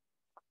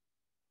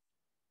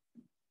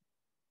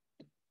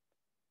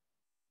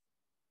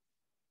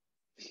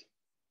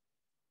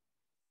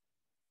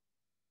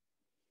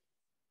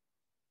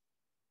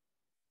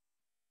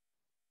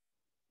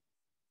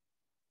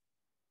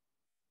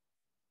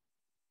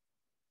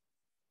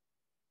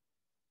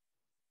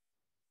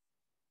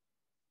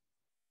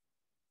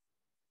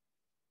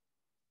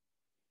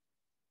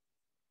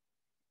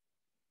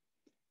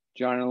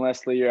 John and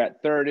Leslie, you're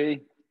at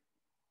 30.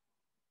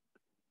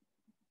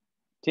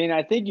 Tina,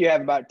 I think you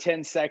have about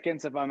 10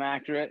 seconds if I'm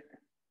accurate.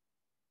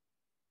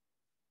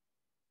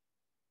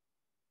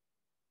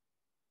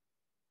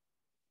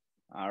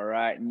 All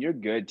right, and you're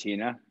good,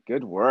 Tina.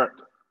 Good work.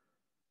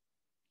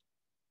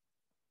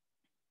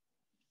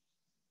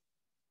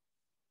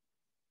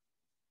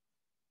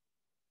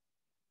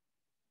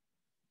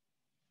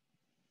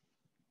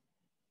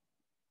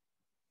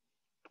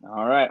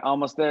 All right,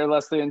 almost there,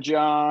 Leslie and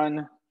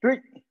John. 3,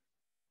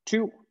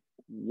 2,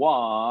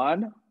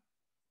 1.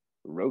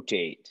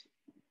 Rotate.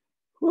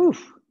 Whew.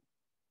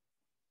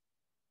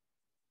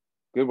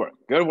 Good work,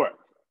 good work.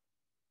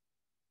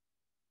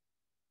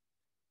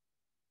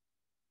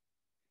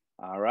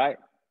 All right.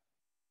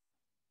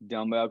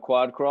 Dumbbell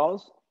quad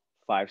crawls,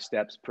 5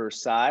 steps per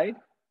side.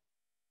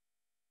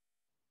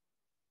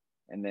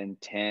 And then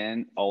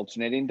 10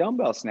 alternating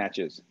dumbbell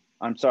snatches.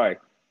 I'm sorry,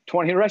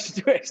 20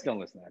 Russian twists. Don't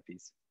listen to that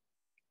piece.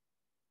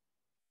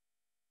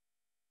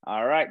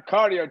 All right,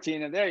 cardio,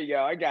 Tina. There you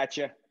go. I got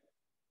you.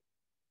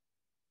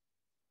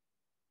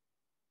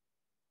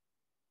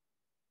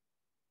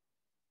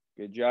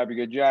 Good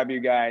job, you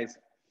guys.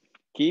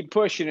 Keep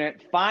pushing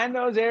it. Find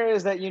those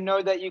areas that you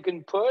know that you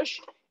can push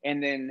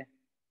and then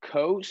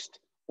coast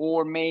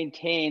or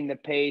maintain the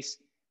pace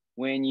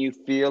when you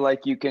feel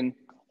like you can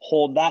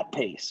hold that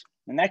pace.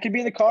 And that could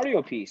be the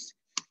cardio piece.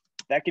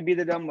 That could be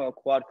the dumbbell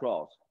quad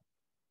crawls.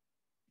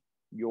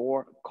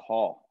 Your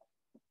call.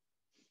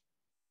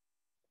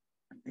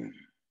 Mm.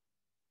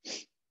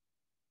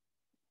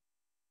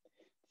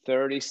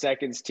 30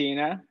 seconds,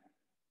 Tina.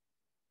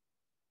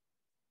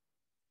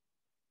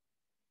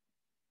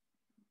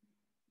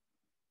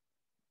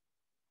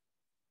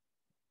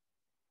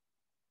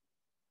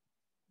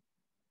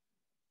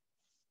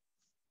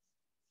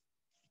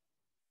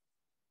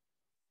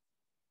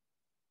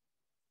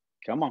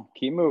 Come on,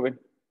 keep moving.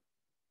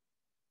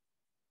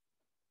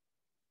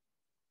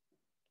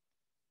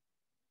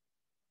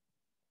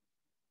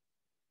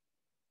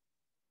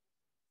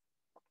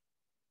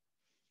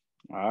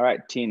 All right,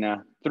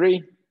 Tina.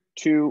 3,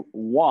 2,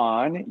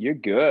 1. You're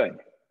good.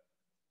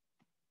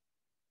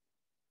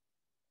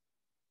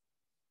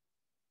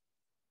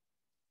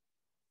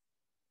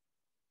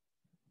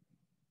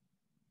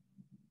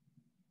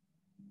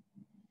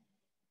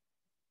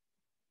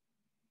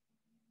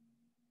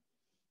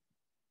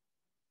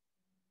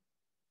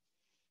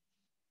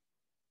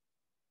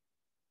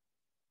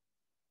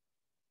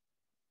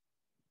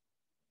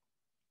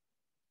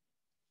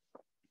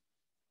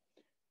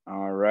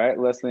 All right,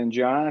 Leslie and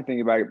John, I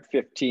think about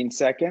 15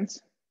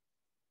 seconds.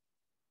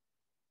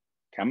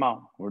 Come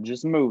on, we're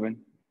just moving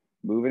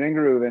and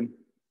grooving.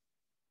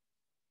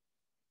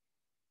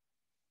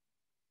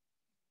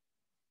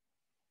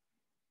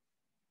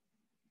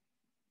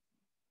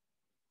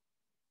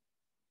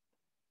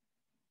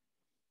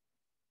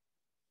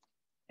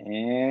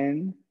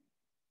 And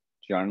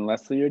John and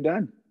Leslie, you're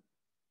done.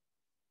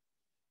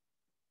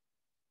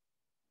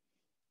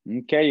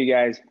 Okay, you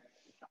guys,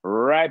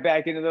 right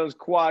back into those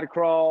quad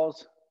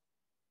crawls.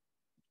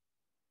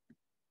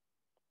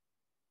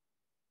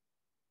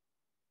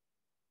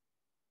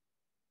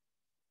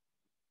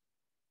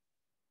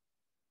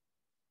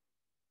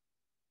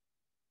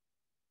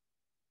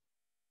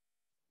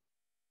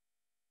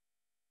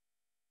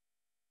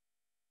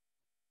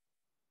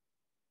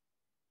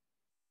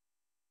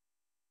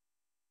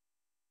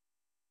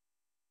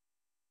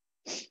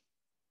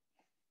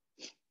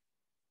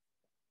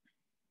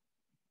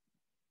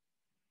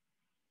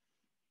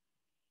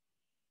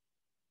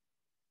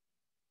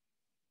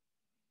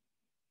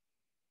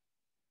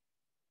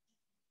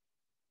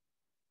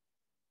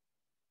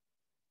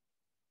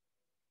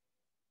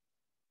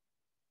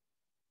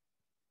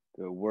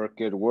 Good work,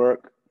 good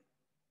work.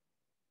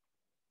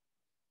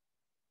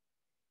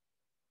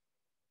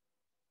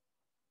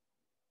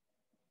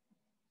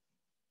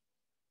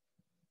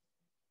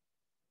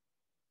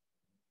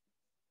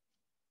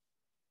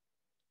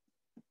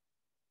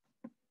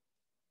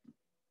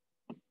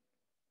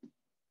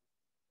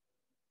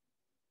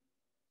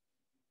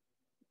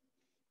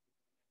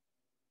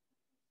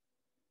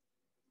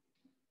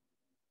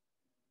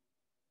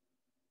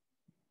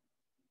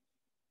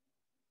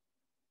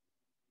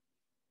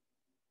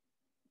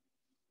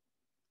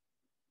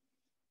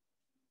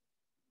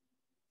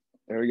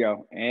 There we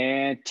go.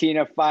 And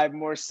Tina, 5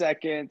 more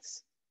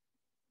seconds.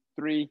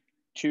 3,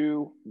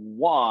 2,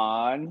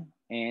 1.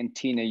 And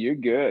Tina, you're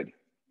good.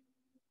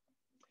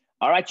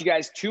 All right, you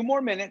guys, 2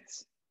 more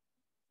minutes.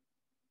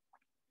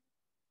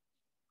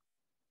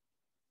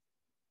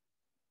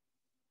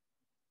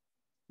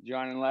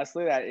 John and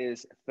Leslie, that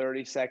is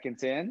 30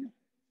 seconds in.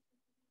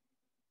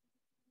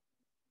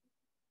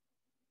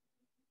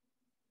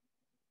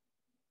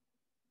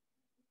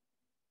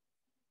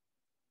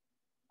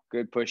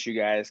 Good push, you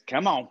guys.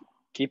 Come on,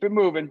 keep it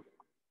moving.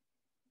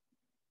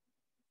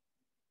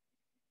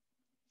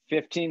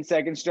 15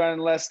 seconds, John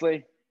and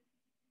Leslie.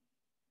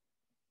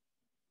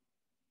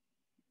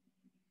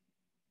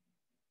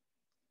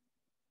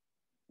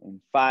 And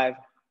 5,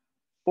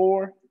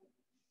 4,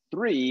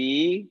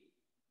 3.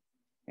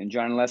 And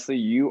John and Leslie,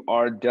 you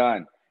are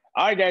done.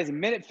 All right, guys,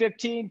 minute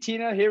 15.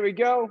 Tina, here we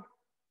go.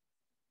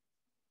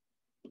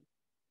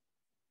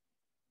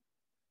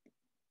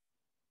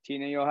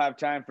 Tina, you'll have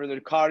time for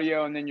the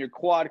cardio and then your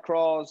quad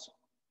crawls.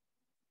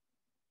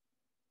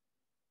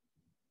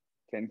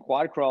 10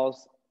 quad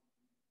crawls,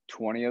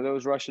 20 of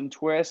those Russian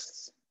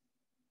twists,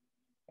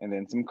 and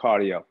then some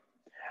cardio.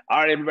 All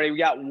right, everybody, we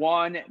got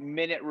 1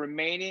 minute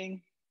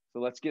remaining. So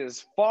let's get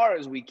as far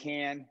as we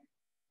can.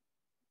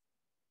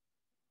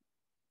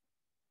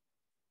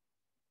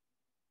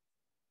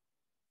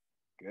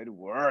 Good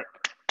work.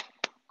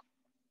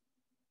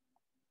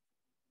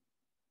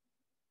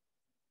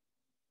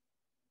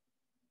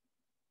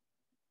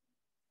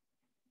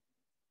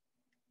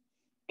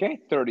 Okay,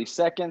 30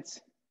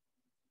 seconds.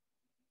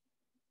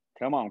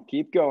 Come on,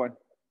 keep going.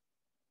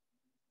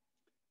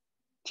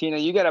 Tina,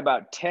 you got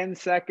about 10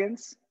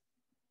 seconds.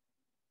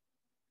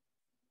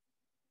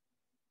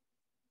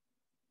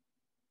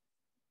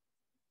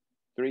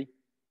 Three,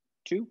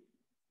 2,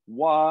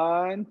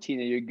 1.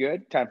 Tina, you're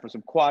good. Time for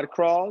some quad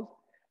crawls.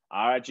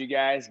 All right, you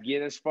guys,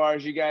 get as far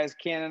as you guys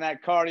can in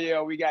that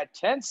cardio. We got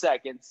 10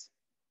 seconds.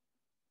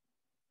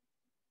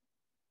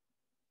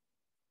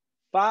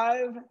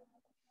 5,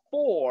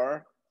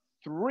 4,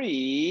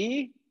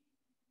 3,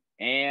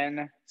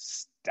 and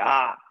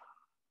stop.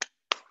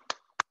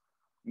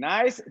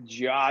 Nice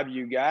job,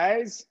 you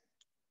guys.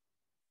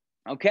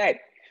 Okay,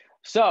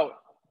 so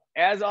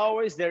as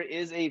always, there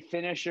is a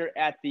finisher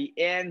at the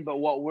end, but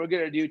what we're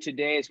going to do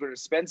today is we're going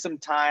to spend some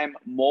time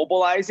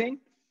mobilizing.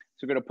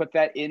 So we're going to put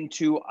that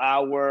into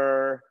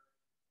our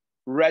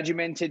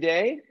regimen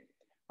today.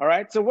 All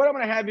right, so what I'm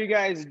going to have you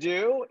guys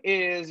do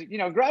is,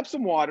 grab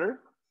some water.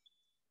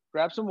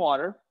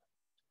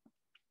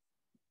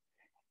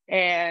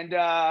 And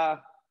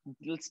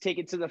let's take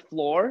it to the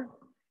floor.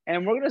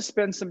 And we're going to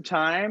spend some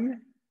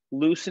time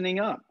loosening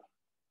up.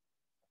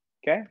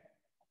 Okay?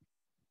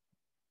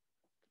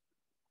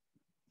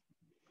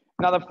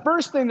 Now, the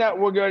first thing that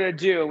we're going to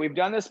do, we've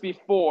done this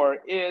before,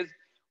 is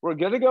We're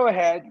going to go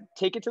ahead,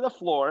 take it to the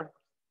floor,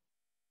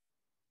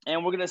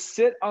 and we're going to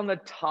sit on the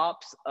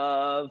tops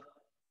of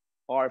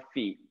our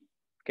feet.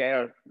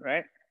 Okay,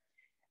 right?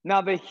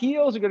 Now the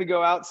heels are going to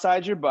go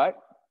outside your butt,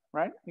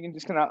 right? You can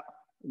just kind of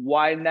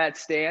widen that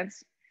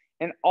stance.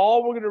 And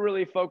all we're going to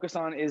really focus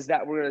on is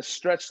that we're going to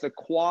stretch the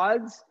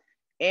quads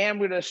and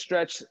we're going to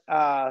stretch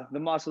the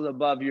muscles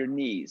above your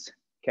knees,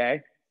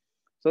 okay?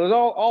 So it's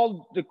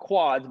all the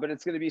quads, but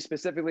it's going to be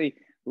specifically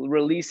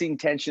releasing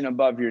tension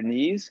above your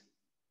knees.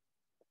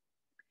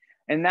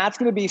 And that's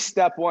going to be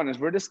step one, is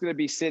we're just going to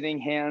be sitting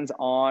hands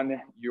on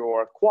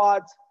your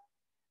quads.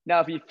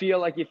 Now, if you feel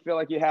like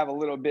you have a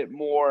little bit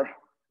more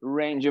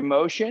range of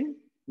motion,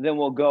 then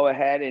we'll go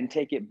ahead and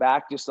take it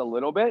back just a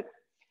little bit.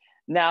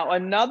 Now,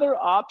 another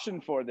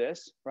option for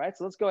this, right?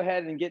 So let's go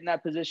ahead and get in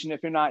that position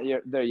if you're not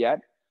there yet.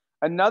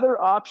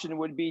 Another option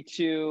would be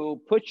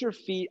to put your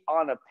feet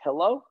on a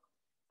pillow.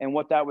 And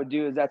what that would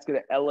do is that's going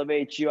to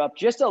elevate you up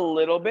just a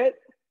little bit,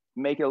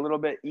 make it a little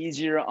bit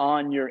easier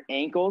on your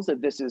ankles if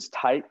this is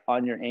tight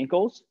on your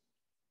ankles,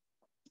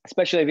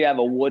 especially if you have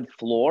a wood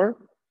floor.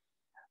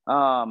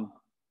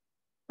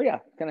 But yeah,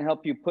 it's gonna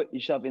help you put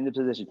yourself in the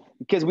position,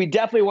 because we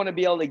definitely want to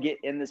be able to get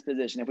in this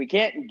position. If we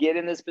can't get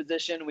in this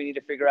position, we need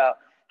to figure out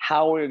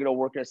how we're gonna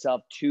work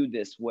ourselves to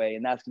this way,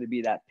 and that's gonna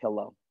be that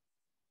pillow.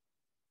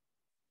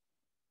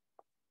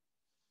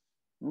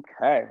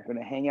 Okay, we're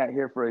gonna hang out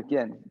here for,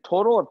 again, a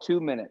total of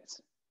 2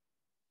 minutes.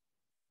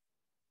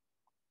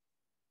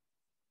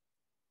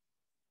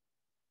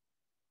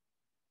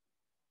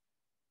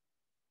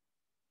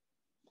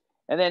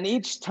 And then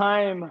each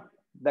time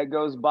that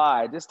goes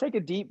by, just take a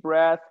deep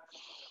breath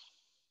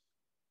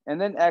and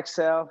then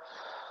exhale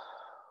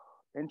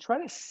and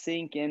try to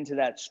sink into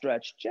that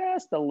stretch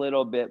just a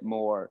little bit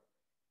more.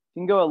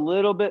 You can go a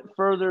little bit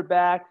further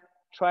back,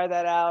 try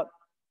that out.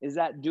 Is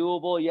that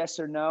doable? Yes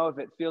or no? If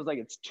it feels like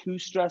it's too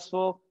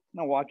stressful,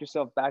 walk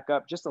yourself back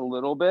up just a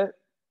little bit.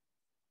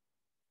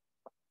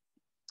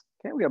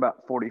 Okay, we got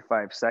about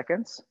 45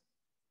 seconds.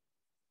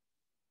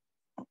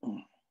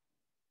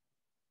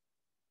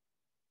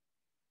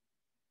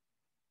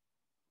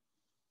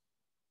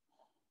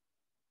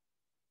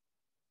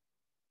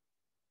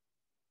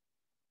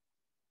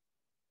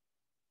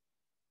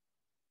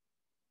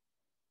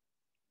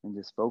 And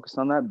just focus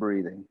on that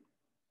breathing.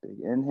 Big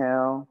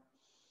inhale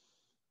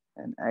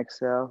and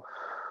exhale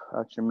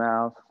out your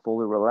mouth,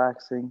 fully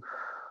relaxing.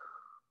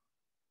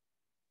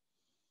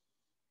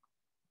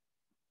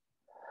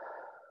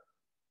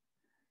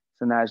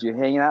 So now as you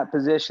hang in that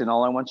position,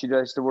 all I want you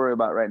guys to worry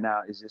about right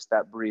now is just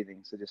that breathing.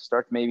 So just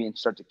start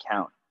to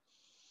count.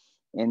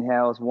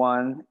 Inhales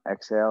 1,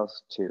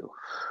 exhales 2.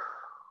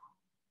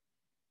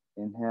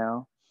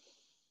 Inhale,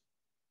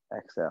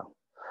 exhale.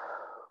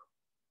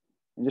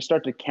 And just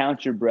start to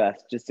count your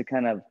breath, just to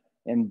kind of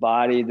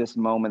embody this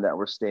moment that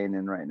we're staying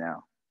in right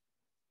now.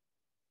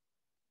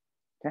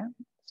 Okay,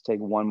 let's take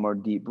one more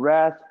deep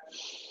breath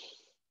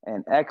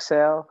and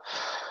exhale.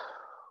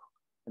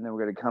 And then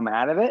we're gonna come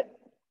out of it.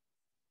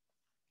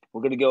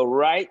 We're gonna go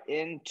right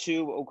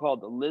into what we'll call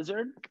the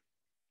lizard.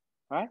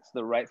 All right, so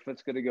the right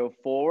foot's gonna go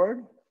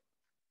forward.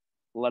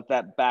 Let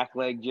that back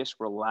leg just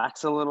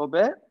relax a little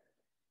bit.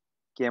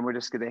 Again, we're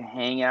just gonna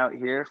hang out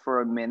here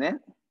for a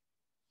minute.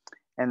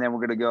 And then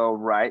we're gonna go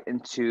right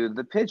into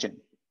the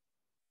pigeon.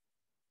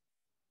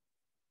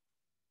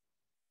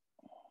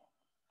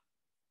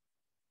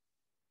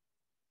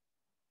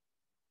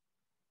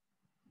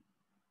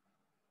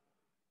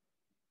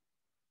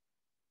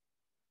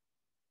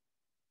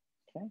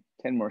 Okay,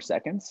 10 more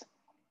seconds.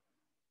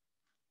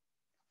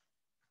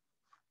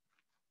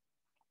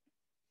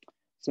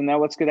 So now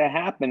what's gonna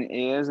happen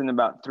is in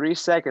about 3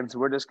 seconds,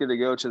 we're just gonna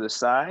go to the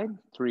side.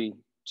 3,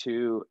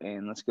 2,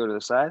 and let's go to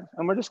the side.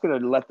 And we're just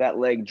gonna let that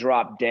leg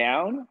drop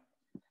down.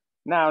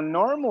 Now,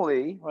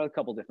 normally, well, a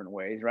couple different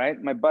ways,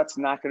 right? My butt's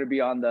not gonna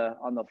be on the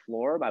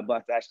floor. My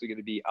butt's actually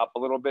gonna be up a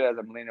little bit as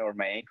I'm leaning over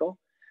my ankle.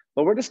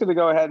 But we're just gonna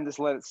go ahead and just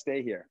let it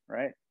stay here,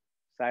 right?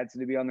 Side's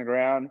gonna be on the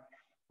ground.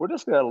 We're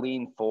just gonna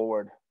lean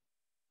forward,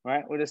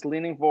 right? We're just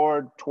leaning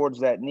forward towards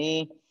that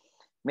knee.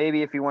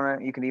 Maybe if you want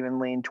to, you can even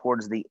lean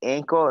towards the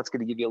ankle. That's going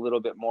to give you a little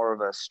bit more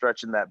of a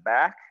stretch in that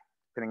back,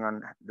 depending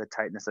on the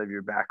tightness of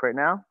your back right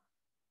now.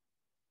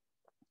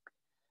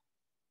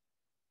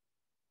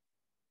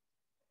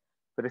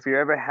 But if you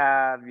ever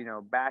have,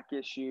 back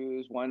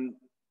issues, one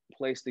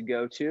place to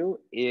go to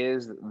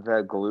is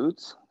the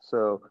glutes.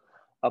 So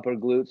upper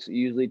glutes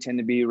usually tend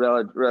to be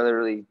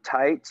relatively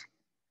tight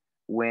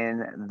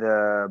when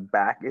the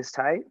back is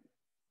tight.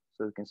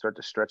 So we can start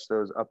to stretch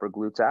those upper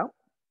glutes out.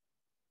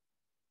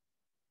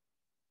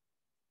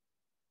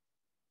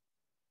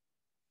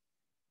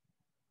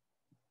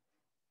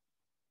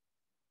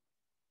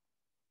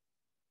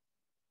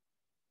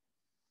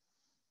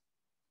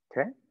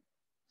 Okay,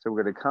 so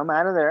we're going to come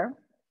out of there.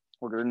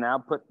 We're going to now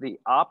put the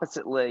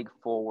opposite leg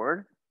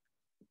forward.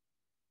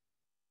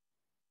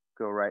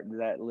 Go right into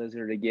that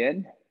lizard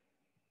again.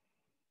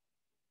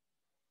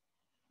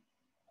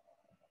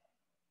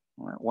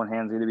 All right, one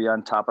hand's going to be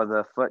on top of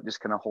the foot, just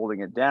kind of holding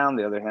it down.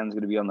 The other hand's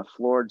going to be on the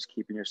floor, just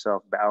keeping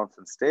yourself balanced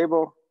and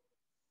stable.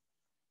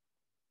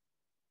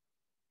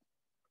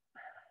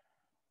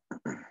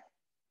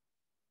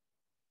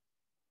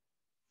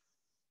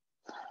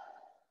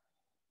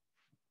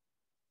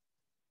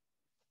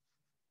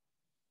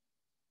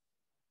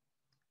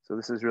 So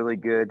this is really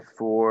good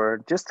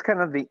for just kind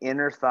of the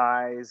inner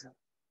thighs,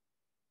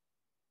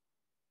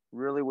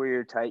 really where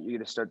you're tight. You're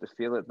going to start to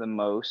feel it the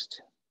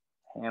most.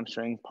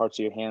 Hamstring, parts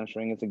of your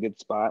hamstring is a good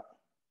spot.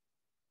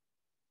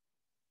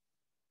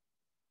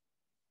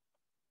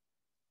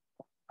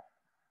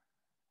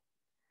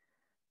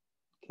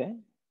 Okay,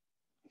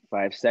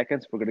 5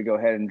 seconds. We're going to go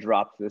ahead and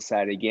drop to the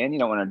side again. You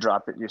don't want to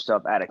drop it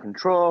yourself out of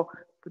control,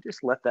 but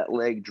just let that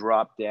leg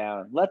drop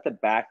down. Let the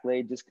back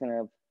leg just kind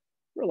of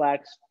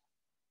relax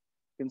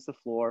against the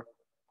floor.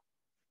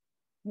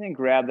 And then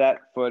grab that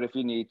foot if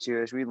you need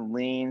to as we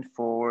lean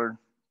forward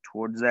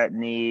towards that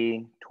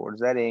knee, towards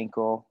that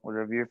ankle,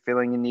 whatever you're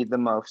feeling you need the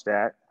most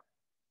at.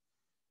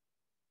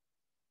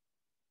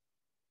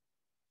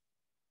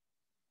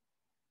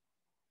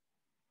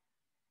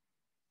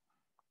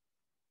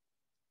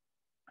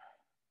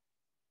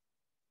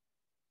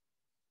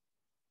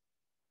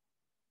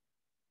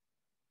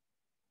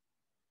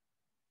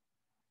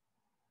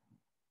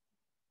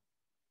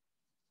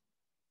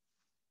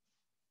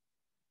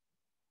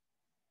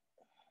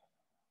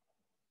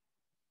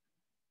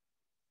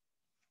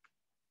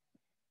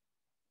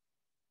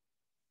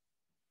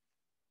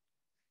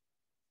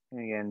 And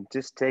again,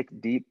 just take a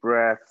deep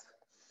breath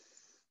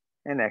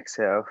and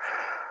exhale.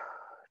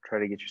 Try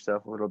to get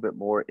yourself a little bit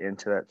more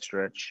into that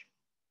stretch.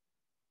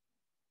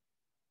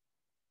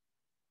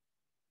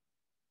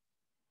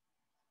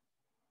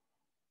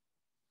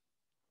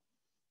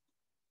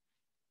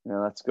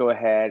 Now let's go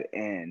ahead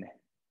and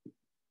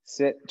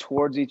sit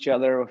towards each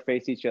other or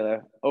face each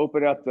other.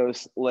 Open up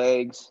those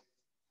legs.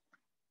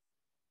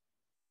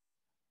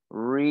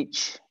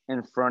 Reach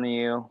in front of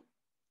you.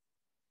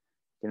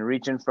 You can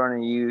reach in front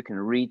of you. You can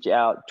reach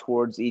out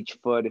towards each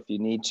foot if you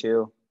need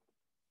to.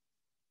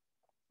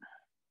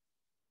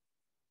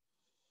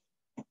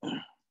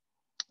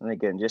 And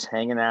again, just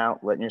hanging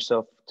out, letting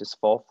yourself just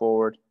fall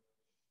forward.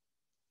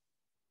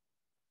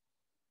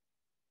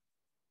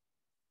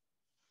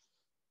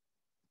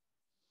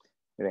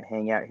 I'm gonna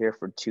hang out here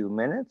for 2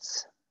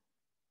 minutes.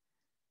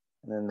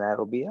 And then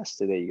that'll be us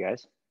today, you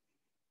guys.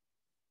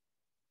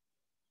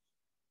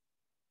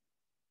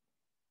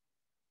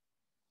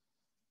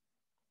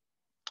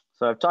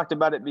 So I've talked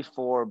about it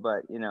before,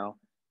 but you know,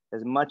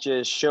 as much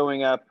as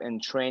showing up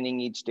and training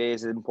each day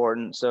is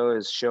important, so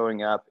is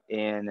showing up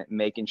and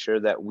making sure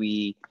that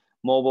we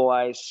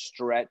mobilize,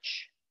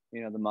 stretch,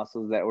 you know, the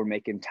muscles that we're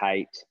making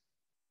tight,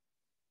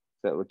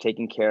 that we're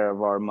taking care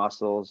of our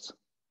muscles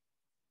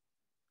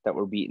that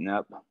we're beating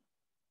up.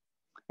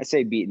 I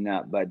say beaten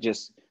up, but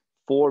just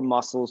for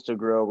muscles to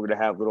grow, we're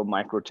gonna have little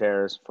micro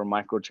tears. For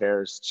micro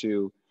tears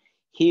to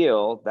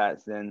heal,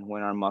 that's then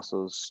when our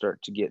muscles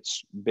start to get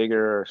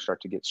bigger,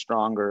 start to get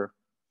stronger.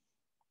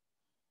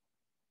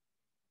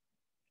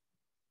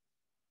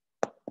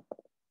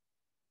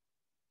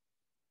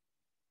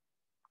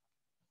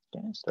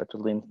 Okay, start to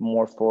lean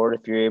more forward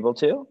if you're able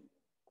to.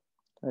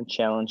 And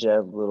challenge that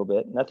a little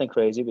bit. Nothing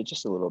crazy, but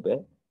just a little bit.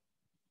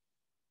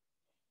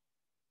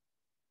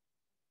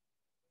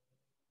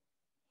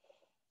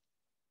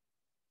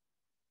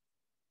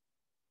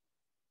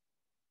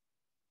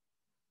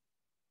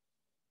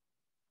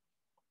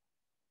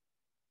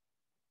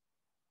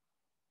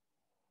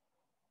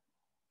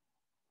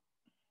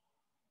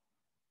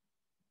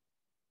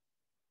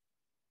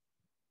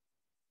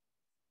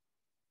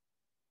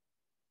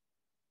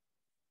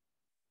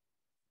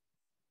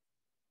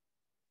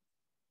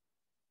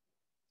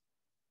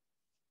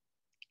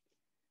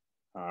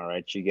 All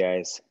right, you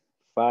guys,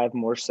 5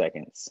 more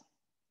seconds.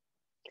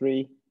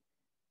 3,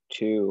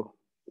 2,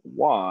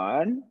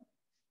 1,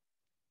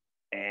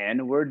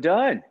 and we're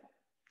done.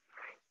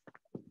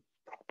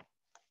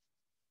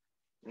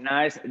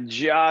 Nice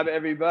job,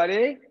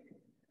 everybody.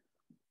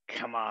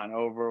 Come on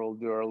over, we'll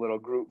do our little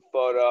group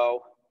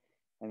photo,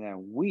 and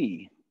then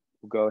we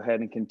will go ahead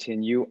and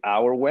continue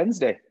our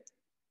Wednesday.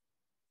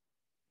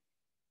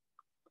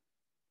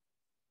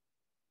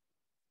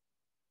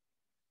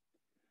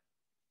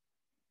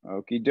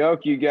 Okie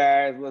doke, you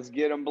guys, let's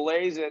get them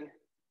blazing.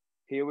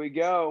 Here we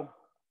go.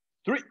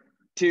 3,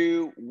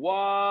 2,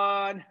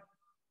 1.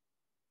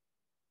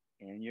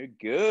 And you're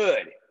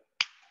good.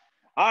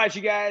 All right,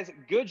 you guys,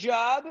 good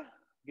job.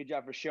 Good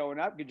job for showing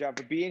up. Good job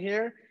for being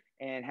here.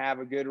 And have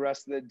a good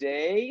rest of the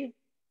day.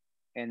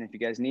 And if you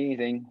guys need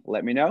anything,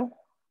 let me know.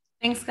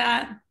 Thanks,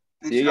 Scott.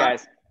 See you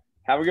guys.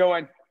 Have a good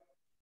one.